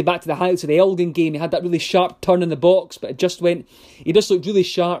 thinking back to the highlights of the Elgin game, he had that really sharp turn in the box, but he just looked really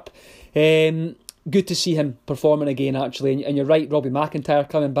sharp. Good to see him performing again, actually. And you're right, Robbie McIntyre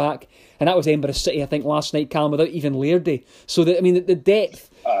coming back. And that was Edinburgh City, I think, last night, Callum, without even Lairdy. So, the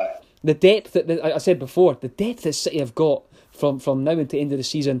depth that I said before, the depth that City have got from now into the end of the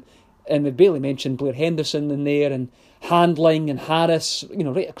season, and we barely mentioned Blair Henderson in there, and Handling and Harris,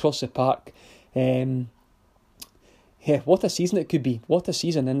 right across the park. Yeah, what a season it could be. What a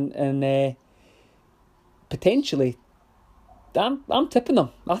season. And potentially, I'm tipping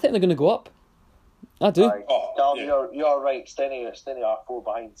them. I think they're going to go up. I do. You're right. Steny are 4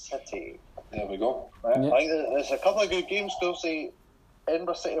 behind City. There we go. Right. Yeah. I think there's a couple of good games. Still say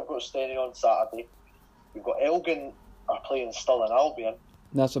Edinburgh City have got Steny on Saturday. We've got Elgin are playing Stirling Albion.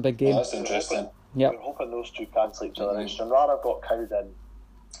 That's a big game. That's interesting. We're hoping those two cancel each other out. Stranraer have got Cowden.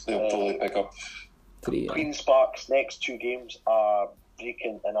 They'll probably pick up. Queen's Park's next 2 games are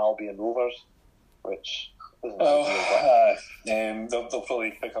Brecon and Albion Rovers, which isn't they'll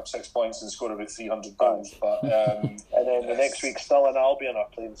probably pick up 6 points and score about 300 goals. But and then the next week, Stirling Albion are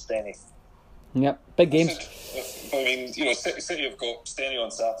playing Steny. Yep, big games. I mean, City have got Steny on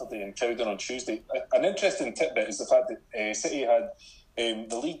Saturday and Cowden on Tuesday. An interesting tidbit is the fact that City had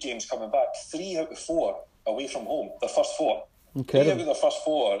the league games coming back 3 out of 4 away from home. Their first 4. Incredible. 3 out of their first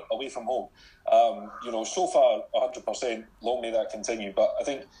 4 away from home. So far 100%. Long may that continue. But I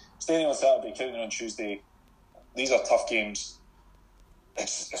think Steny on Saturday, Cowden on Tuesday. These are tough games.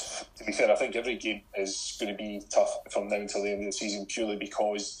 To be fair, I think every game is going to be tough from now until the end of the season, purely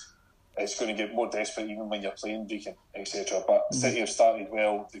because it's going to get more desperate even when you're playing Brecon, etc. But City have started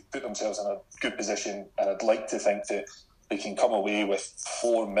well. They've put themselves in a good position, and I'd like to think that they can come away with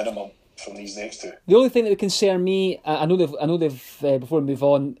 4 minimum from these next 2. The only thing that would concern me, I know they've before we move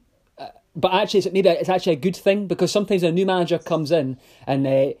on, but actually it's actually a good thing, because sometimes a new manager comes in and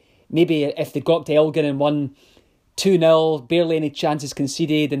maybe if they got up to Elgin and won 2-0, barely any chances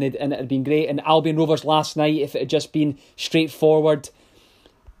conceded, and it had been great. And Albion Rovers last night, if it had just been straightforward.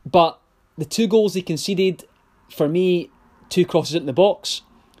 But the 2 goals they conceded, for me, 2 crosses in the box.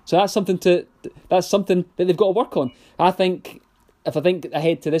 So that's something that they've got to work on. I think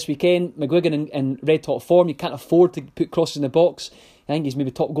ahead to this weekend, McGuigan in red hot form, you can't afford to put crosses in the box. I think he's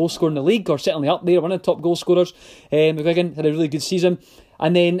maybe top goal scorer in the league, or certainly up there, one of the top goal scorers. McGuigan had a really good season.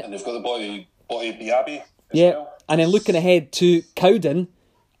 And they've got the boy Biabi as well. And then looking ahead to Cowden,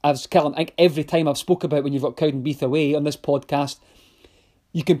 as Callum, I think every time I've spoke about when you've got Cowden Beath away on this podcast,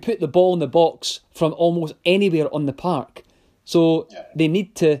 you can put the ball in the box from almost anywhere on the park. So they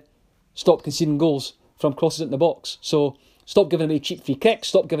need to stop conceding goals from crosses in the box. So stop giving away cheap free kicks,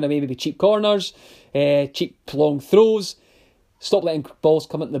 stop giving away maybe cheap corners, cheap long throws, stop letting balls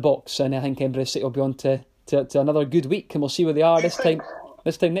come into the box. And I think Edinburgh City will be on to another good week, and we'll see where they are this time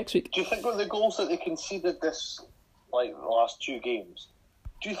next week. Do you think with the goals that they conceded the last 2 games,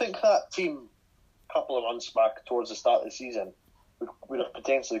 do you think that team, a couple of months back towards the start of the season, would have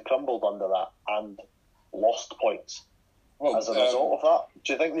potentially crumbled under that and lost points as a result of that?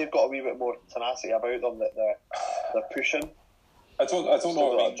 Do you think they've got a wee bit more tenacity about them, that they're pushing? I don't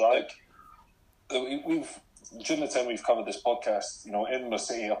know. We've during the time we've covered this podcast, Edinburgh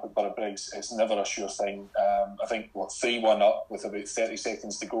City up at Borough Briggs, it's never a sure thing. I think 3-1 up with about 30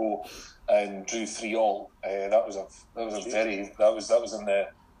 seconds to go, and drew 3-3. That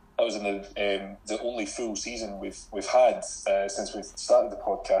was in the only full season we've had since we've started the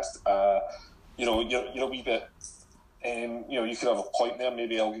podcast. You're a wee bit. You could have a point there.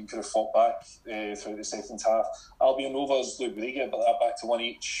 Maybe Elgin could have fought back throughout the second half. Albion Rovers, look, they get that back to 1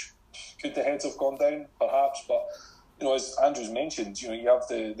 each. Could the heads have gone down? Perhaps, but as Andrew's mentioned, you have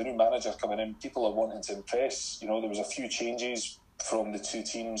the new manager coming in. People are wanting to impress. There was a few changes from the 2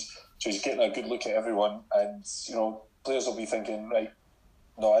 teams, so he's getting a good look at everyone. And players will be thinking, right,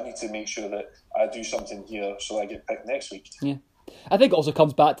 no, I need to make sure that I do something here so I get picked next week. Yeah. I think it also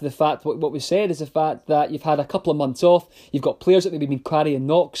comes back to the fact, what we said is the fact that you've had a couple of months off, you've got players that maybe been carrying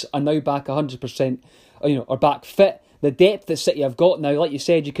knocks are now back 100%, or back fit. The depth that City have got now, like you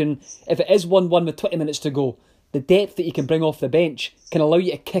said, you can, if it is 1-1 with 20 minutes to go, the depth that you can bring off the bench can allow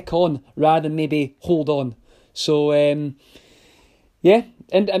you to kick on rather than maybe hold on. So, yeah,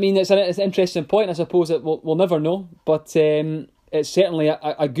 and I mean, it's an interesting point. I suppose that we'll never know, but it's certainly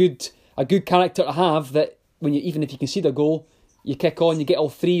a good character to have, that when even if you concede a goal, you kick on, you get all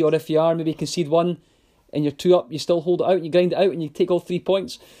three, or if you are maybe concede one and you're 2 up, you still hold it out and you grind it out and you take all 3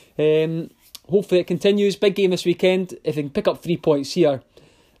 points. Hopefully it continues. Big game this weekend. If they can pick up 3 points here,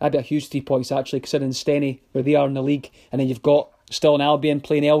 that'd be a huge 3 points actually, considering Steny where they are in the league, and then you've got still an Albion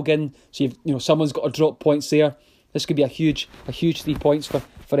playing Elgin, so someone's got to drop points there. This could be a huge 3 points for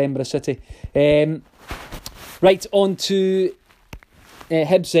Edinburgh City. Right, on to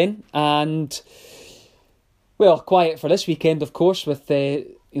Hibs then, and well, quiet for this weekend, of course, with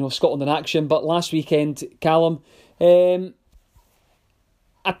Scotland in action. But last weekend, Callum, I'd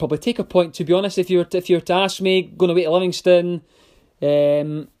probably take a point, to be honest. If you were to ask me, going away to Livingston,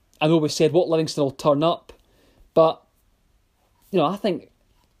 I know we said what Livingston will turn up, but I think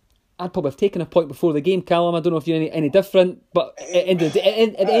I'd probably have taken a point before the game, Callum. I don't know if you're any different, but at the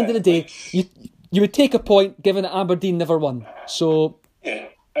end of the day, you would take a point, given that Aberdeen never won. So yeah.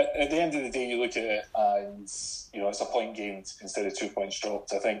 At the end of the day, you look at it and, it's a point gained instead of 2 points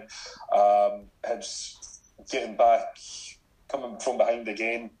dropped. I think Hibs getting back, coming from behind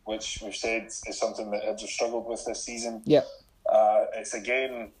again, which we've said is something that Hibs have struggled with this season. Yeah. It's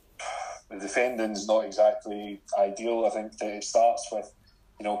again, the defending's not exactly ideal. I think that it starts with,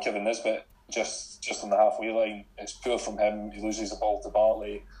 Kevin Nisbet just on the halfway line. It's poor from him. He loses the ball to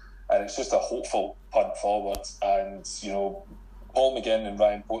Bartley, and it's just a hopeful punt forward. And, Paul McGinn and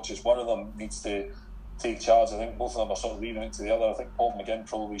Ryan Poaches, one of them needs to take charge. I think both of them are sort of leaving it to the other. I think Paul McGinn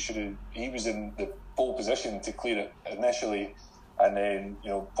probably should have. He was in the pole position to clear it initially, and then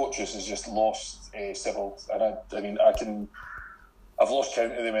Poaches has just lost Sybil. And I've lost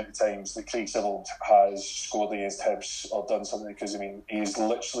count of the amount of times that Craig Sybil has scored against Hibs or done something, because he's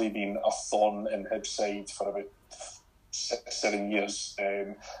literally been a thorn in Hibs' side for about 6-7 years.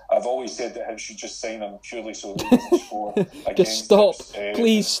 I've always said that Hibs should just sign him purely so that he doesn't score against just stop. Hibs.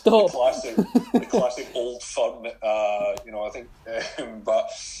 Please stop. The classic old firm. I think. But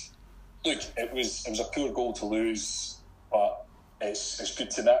look, it was a poor goal to lose, but it's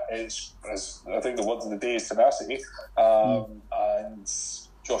good to it's I think the word of the day is tenacity. And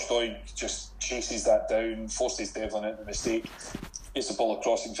Josh Doig just chases that down, forces Devlin into the mistake. Gets the ball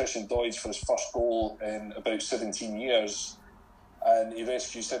across in Christian Doidge for his first goal in about 17 years, and he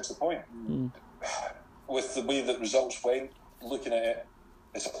rescues Hibs the point. With the way that results went, looking at it,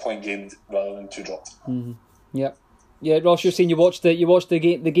 it's a point gained rather than 2 dropped. Yep. Yeah, Ross, you're saying you watched the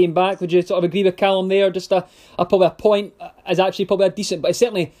game back. Would you sort of agree with Callum there? Just probably a point is actually probably a decent, but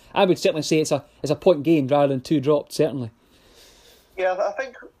I would certainly say it's a point gained rather than 2 dropped. Certainly. Yeah, I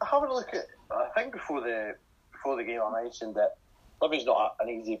think having a look at. I think before the game, I mentioned that Livy's not an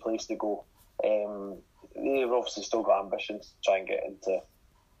easy place to go. They've obviously still got ambitions to try and get into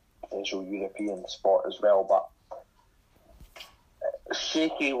potential European sport as well, but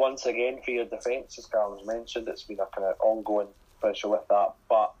shaky once again for your defence, as Callum's mentioned. It's been a kind of ongoing pressure with that.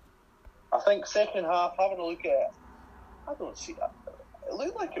 But I think second half, having a look at it, I don't see that. It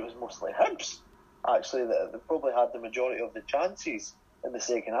looked like it was mostly Hibs, actually, that they probably had the majority of the chances in the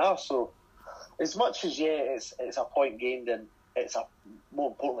second half. So as much as, it's a point gained, and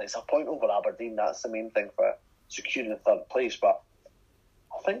more importantly, it's a point over Aberdeen. That's the main thing for securing the third place. But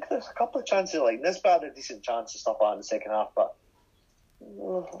I think there's a couple of chances, like Nisbet had a decent chance and stuff like that in the second half, but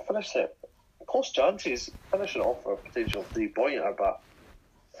finished it close chances, finishing off for a potential 3-pointer. But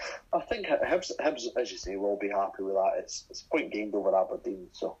I think Hibs, as you say, will be happy with that. It's a point gained over Aberdeen,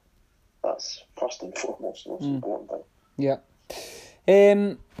 so that's first and foremost the most important thing. Yeah.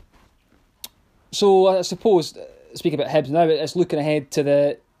 So I suppose, speaking about Hibs now, it's looking ahead to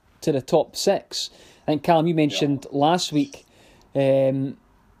the top 6. I think, Callum, you mentioned last week Hibs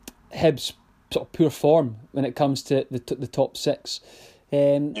sort of poor form when it comes to the top 6.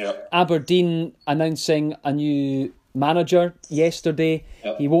 Aberdeen announcing a new manager yesterday.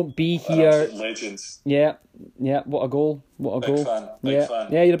 He won't be here. Legends. Yeah. What a goal! What a big goal! Fan.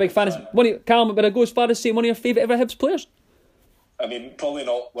 Yeah, you're a big fan. Callum, but I go as far as saying one of your favourite ever Hibs players. I mean, probably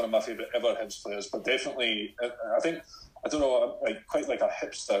not one of my favourite ever Hibs players, but definitely, I don't know, I'm quite like a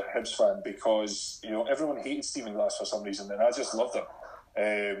hipster Hibs fan, because everyone hated Stephen Glass for some reason, and I just loved him.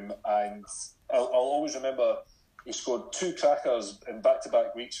 And I'll always remember he scored 2 crackers in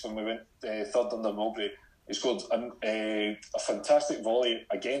back-to-back weeks when we went third under Mowbray. He scored a fantastic volley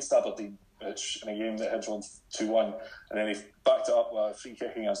against Aberdeen, which in a game that Hibs won 2-1, and then he backed it up with a free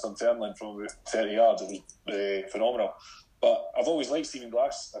kick against Dunfermline from about 30 yards. It was phenomenal. But I've always liked Stephen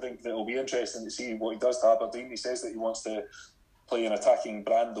Glass. I think that it'll be interesting to see what he does to Aberdeen. He says that he wants to play an attacking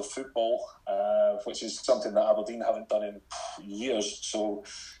brand of football, which is something that Aberdeen haven't done in years. So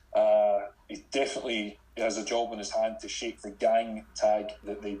he definitely has a job in his hand to shake the gang tag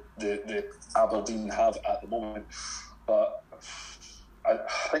that the Aberdeen have at the moment. But I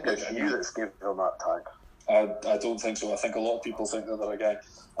think it's you that's given him that tag. I don't think so. I think a lot of people think that they're a gang.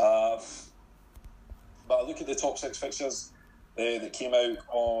 But I look at the top 6 fixtures that came out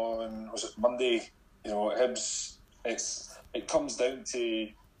on, was it Monday? You know, Hibs. It comes down to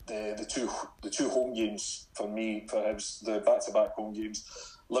the two home games for me, for Hibs, the back-to-back home games,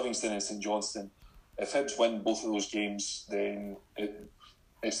 Livingston and St Johnstone. If Hibs win both of those games, then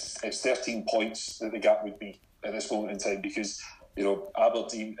it's 13 points that the gap would be at this moment in time, because, you know,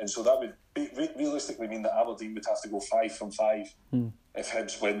 Aberdeen, and so that would realistically mean that Aberdeen would have to go 5 from 5 if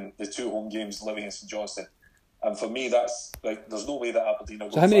Hibs win the 2 home games, Living and St Johnstone. And for me, that's like, there's no way that Aberdeen will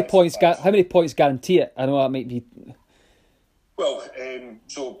go. So how many points? How many points guarantee it? I know that might be. Well,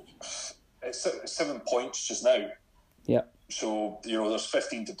 so it's 7 points just now. Yeah. So, you know, there's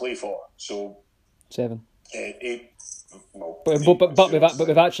 15 to play for. So 7. 8. Well, but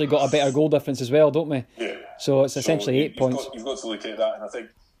we've actually got a better goal difference as well, don't we? Yeah. So it's essentially 8 points. You've got to look at that, and I think,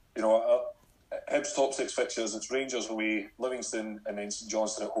 you know, Hibs' top 6 fixtures, it's Rangers away, Livingston, and then St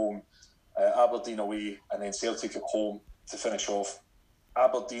Johnstone at home, Aberdeen away, and then Celtic at home to finish off.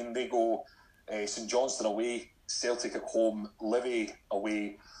 Aberdeen, they go St Johnstone away, Celtic at home, Livy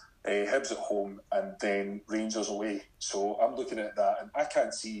away, Hibs at home, and then Rangers away. So I'm looking at that, and I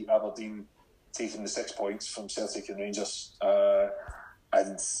can't see Aberdeen taking the 6 points from Celtic and Rangers.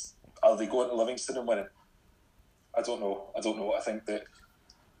 And are they going to Livingston and winning? I don't know. I think that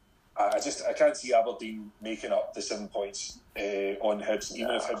I can't see Aberdeen making up the 7 points on Hibs,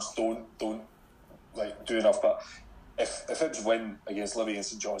 even if Hibs don't like do enough. But if Hibs win against Livy and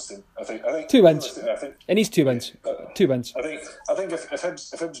St Johnstone, I think 2 wins. It needs 2 wins. 2 wins. I think if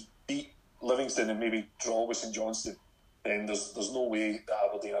Hibs beat Livingston and maybe draw with St Johnstone, then there's no way that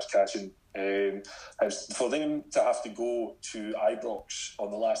Aberdeen is catching Hibs. For them to have to go to Ibrox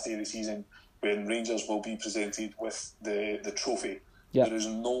on the last day of the season, when Rangers will be presented with the trophy, there is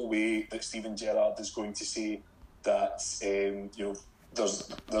no way that Steven Gerrard is going to say that you know,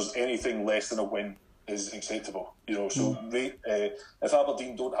 there's anything less than a win is acceptable. You know, so if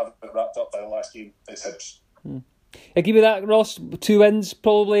Aberdeen don't have it wrapped up by the last game, it's Hibs. Agree with that, Ross? 2 wins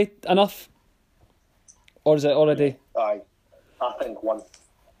probably enough, or is it already? Aye, I think 1,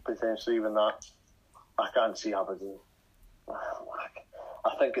 potentially even that. I can't see Aberdeen.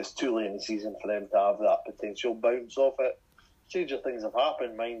 I think it's too late in the season for them to have that potential bounce off it. Stranger things have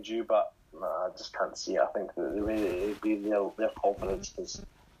happened, mind you, but I just can't see it. I think that the way they've been, their confidence is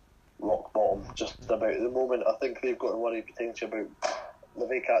rock bottom just about at the moment. I think they've got to worry potentially about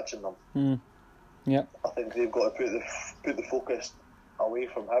Livy catching them. Yeah. I think they've got to put the focus away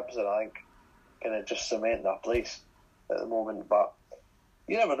from Hibs, and I think kind of just cement their place at the moment. But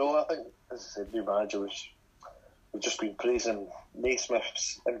you never know. I think, as I said, new manager, we've just been praising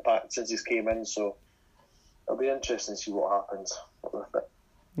Naismith's impact since he's came in, so it'll be interesting to see what happens with it.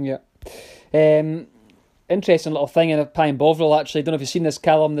 Yeah. Interesting little thing in a Pine Bovril, actually. I don't know if you've seen this,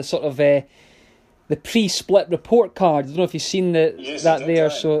 Callum, the sort of the pre-split report card. I don't know if you've seen that there,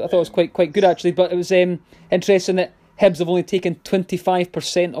 so I thought it was quite good, actually. But it was interesting that Hibs have only taken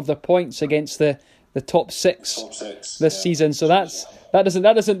 25% of their points against the top six this season, so that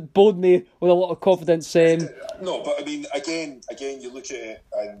doesn't bode me with a lot of confidence. No, but I mean, again, you look at it,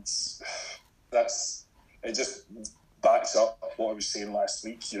 and it just backs up what I was saying last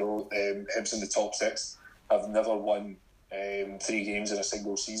week. You know, Hibs in the top 6 have never won 3 games in a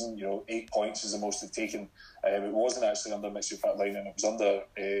single season. You know, 8 points is the most they've taken. It wasn't actually under Mitchell Patline, it was under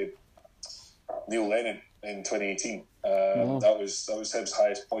Neil Lennon in 2018. That was Hibs'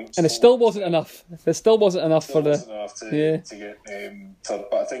 highest points, and it still wasn't enough. It still wasn't enough to get.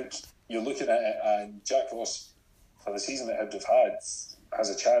 But I think you're looking at it, and Jack Ross, for the season that Hibs have had, has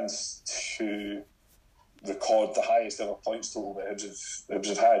a chance to record the highest ever points total that Hibs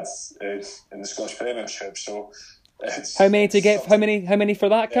have had in the Scottish Premiership. So, how many to get? How many for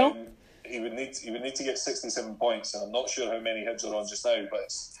that, Cal? He would need to get 67 points, and I'm not sure how many Hibs are on just now,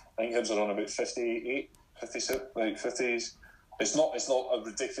 but I think Hibs are on about 58, 56, like 50s. It's not a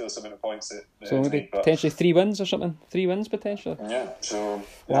ridiculous amount of points so maybe potentially 3 wins or something. 3 wins potentially. Yeah. So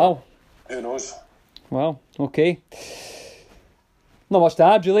wow. Who knows? Well, okay. Not much to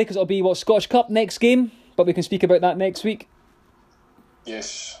add, really, because it'll be, Scottish Cup next game, but we can speak about that next week.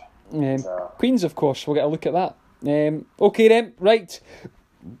 Yes. Queens, of course, we'll get a look at that. Okay then, right.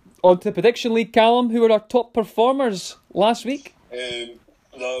 On to the Prediction League, Callum. Who were our top performers last week? There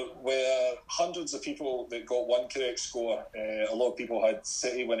were hundreds of people that got one correct score. A lot of people had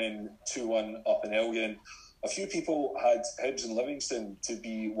City winning 2-1 up in Elgin. A few people had Hibs and Livingston to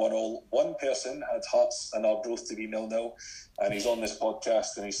be 1-1. One person had Hearts and Arbroath to be 0-0. And he's on this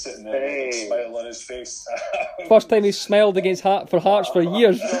podcast and he's sitting there with a smile on his face. First time he's smiled against Hearts for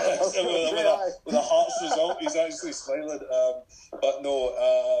years. with a Hearts result, he's actually smiling. But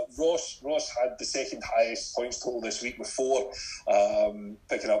no, Ross had the second highest points total this week with 4,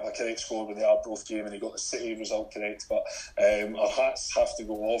 picking up a correct score with the Arbroath game, and he got the City result correct. But our hats have to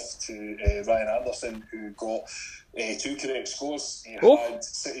go off to Ryan Anderson, who got 2 correct scores. He had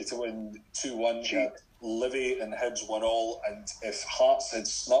City to win 2-1. He had Livy and Hibs 1-1, and if Hearts had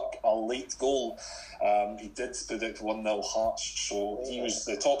snuck a late goal, he did predict 1-0 Hearts, so he was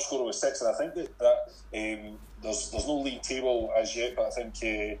the top scorer with 6. And I think that there's no league table as yet, but I think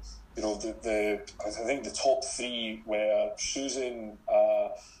I think the top 3 were Susan,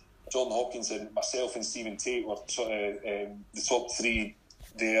 Jordan Hopkinson, myself, and Stephen Tate were sort of the top 3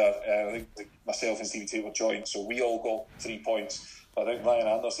 there. I think myself and Stephen Tate were joint, so we all got 3 points. I think Ryan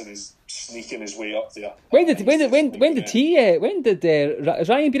Anderson is sneaking his way up there. When did Ryan been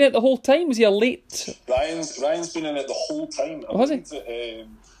out the whole time? Was he a late? Ryan's been in it the whole time. Was he?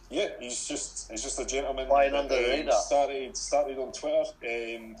 Yeah, he's just a gentleman. Flying under the radar. Started on Twitter.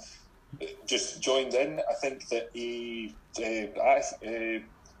 Just joined in. I think that he.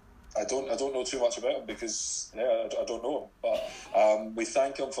 I don't know too much about him because I don't know him, but we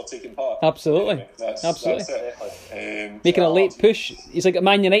thank him for taking part. Absolutely, absolutely. That's it. Making a late push. He's like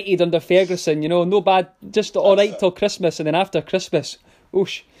Man United under Ferguson. No bad, just all right till Christmas, and then after Christmas,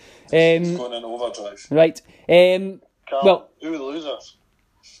 oosh. He's going in overdrive. Right. Well, who are the losers?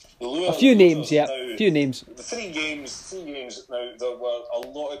 A few names, yeah. A few names. The three games. Now there were a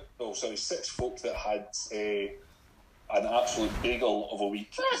lot of 6 folk that had an absolute bagel of a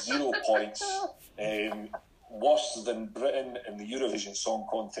week, 0 points. Worse than Britain in the Eurovision Song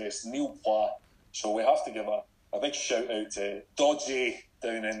Contest, Neil Pla. So we have to give a big shout out to Dodgy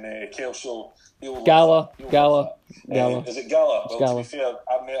down in Kelso. Gala. Is it Gala? Well, Gala. to be fair,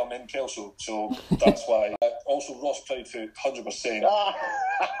 I met him in Kelso, so that's why. Also, Ross Proudfoot, 100%.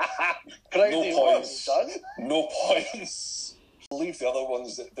 No points. No points. Leave the other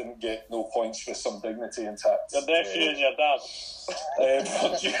ones that didn't get no points with some dignity intact. Your nephew and your dad.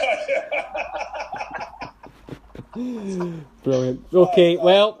 Brilliant. Okay,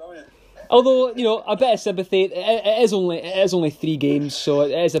 well, although a bit of sympathy, it is only 3 games, so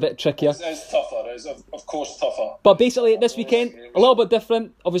it is a bit trickier. It's tougher. It's of course tougher. But basically, this weekend a little bit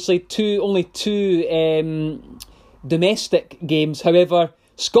different. Obviously, only two domestic games. However,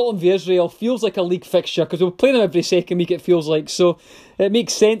 Scotland v Israel feels like a league fixture because we're playing them every second week, it feels like. So it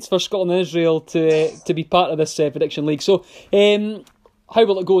makes sense for Scotland and Israel to be part of this prediction league. So how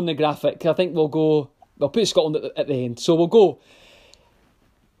will it go in the graphic? I think we'll put Scotland at the end. So we'll go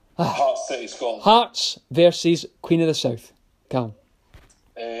Hearts City Scotland. Hearts versus Queen of the South. Calm.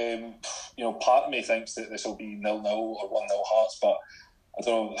 Part of me thinks that this will be 0-0 or 1-0 Hearts, but I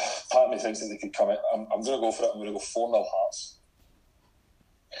don't know. Part of me thinks that they could come out. I'm going to go for it. I'm going to go 4-0 Hearts.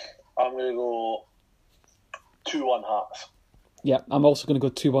 I'm going to go 2-1 Hearts. Yeah, I'm also going to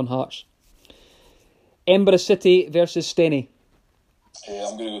go 2-1 Hearts. Edinburgh City versus Steny.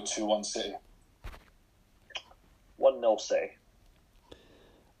 I'm going to go 2-1 City. 1-0 City.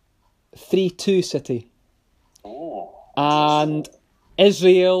 3-2 City. Oh. And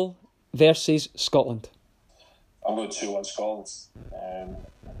Israel versus Scotland. I'm going 2-1 Scotland.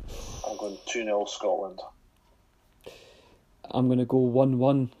 I'm going 2-0 Scotland. I'm going to go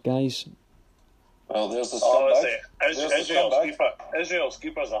 1-1, guys. Well, there's the scumbag. Israel's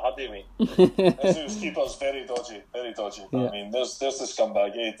keeper's a huddy, mate. Israel's keeper's very dodgy, very dodgy. Yeah. I mean, there's the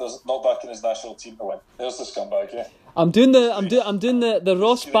scumbag. Not backing his national team to win. There's the scumbag. Yeah. I'm doing the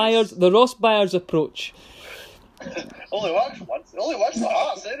Ross Byers approach. Only watch the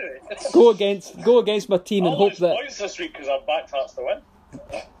Hearts anyway. Go against my team and hope that. Points this week because I've backed Hearts to win.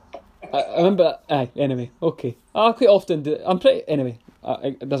 I remember. Anyway, okay. I quite often do. I'm pretty. Anyway,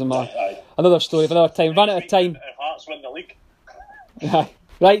 it doesn't matter. Another story for another time. Run out of time. Hearts win the league.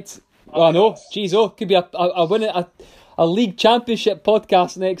 Right. Oh no. Jeez. Oh, could be a league championship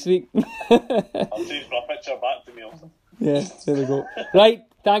podcast next week. I'll change my picture back to me also. Yeah. There we go. Right.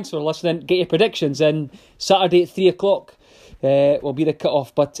 Thanks for listening. Get your predictions in Saturday at 3:00. Will be the cut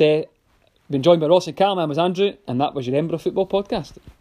off. But been joined by Ross and Callum. I was Andrew, and that was your Edinburgh Football Podcast.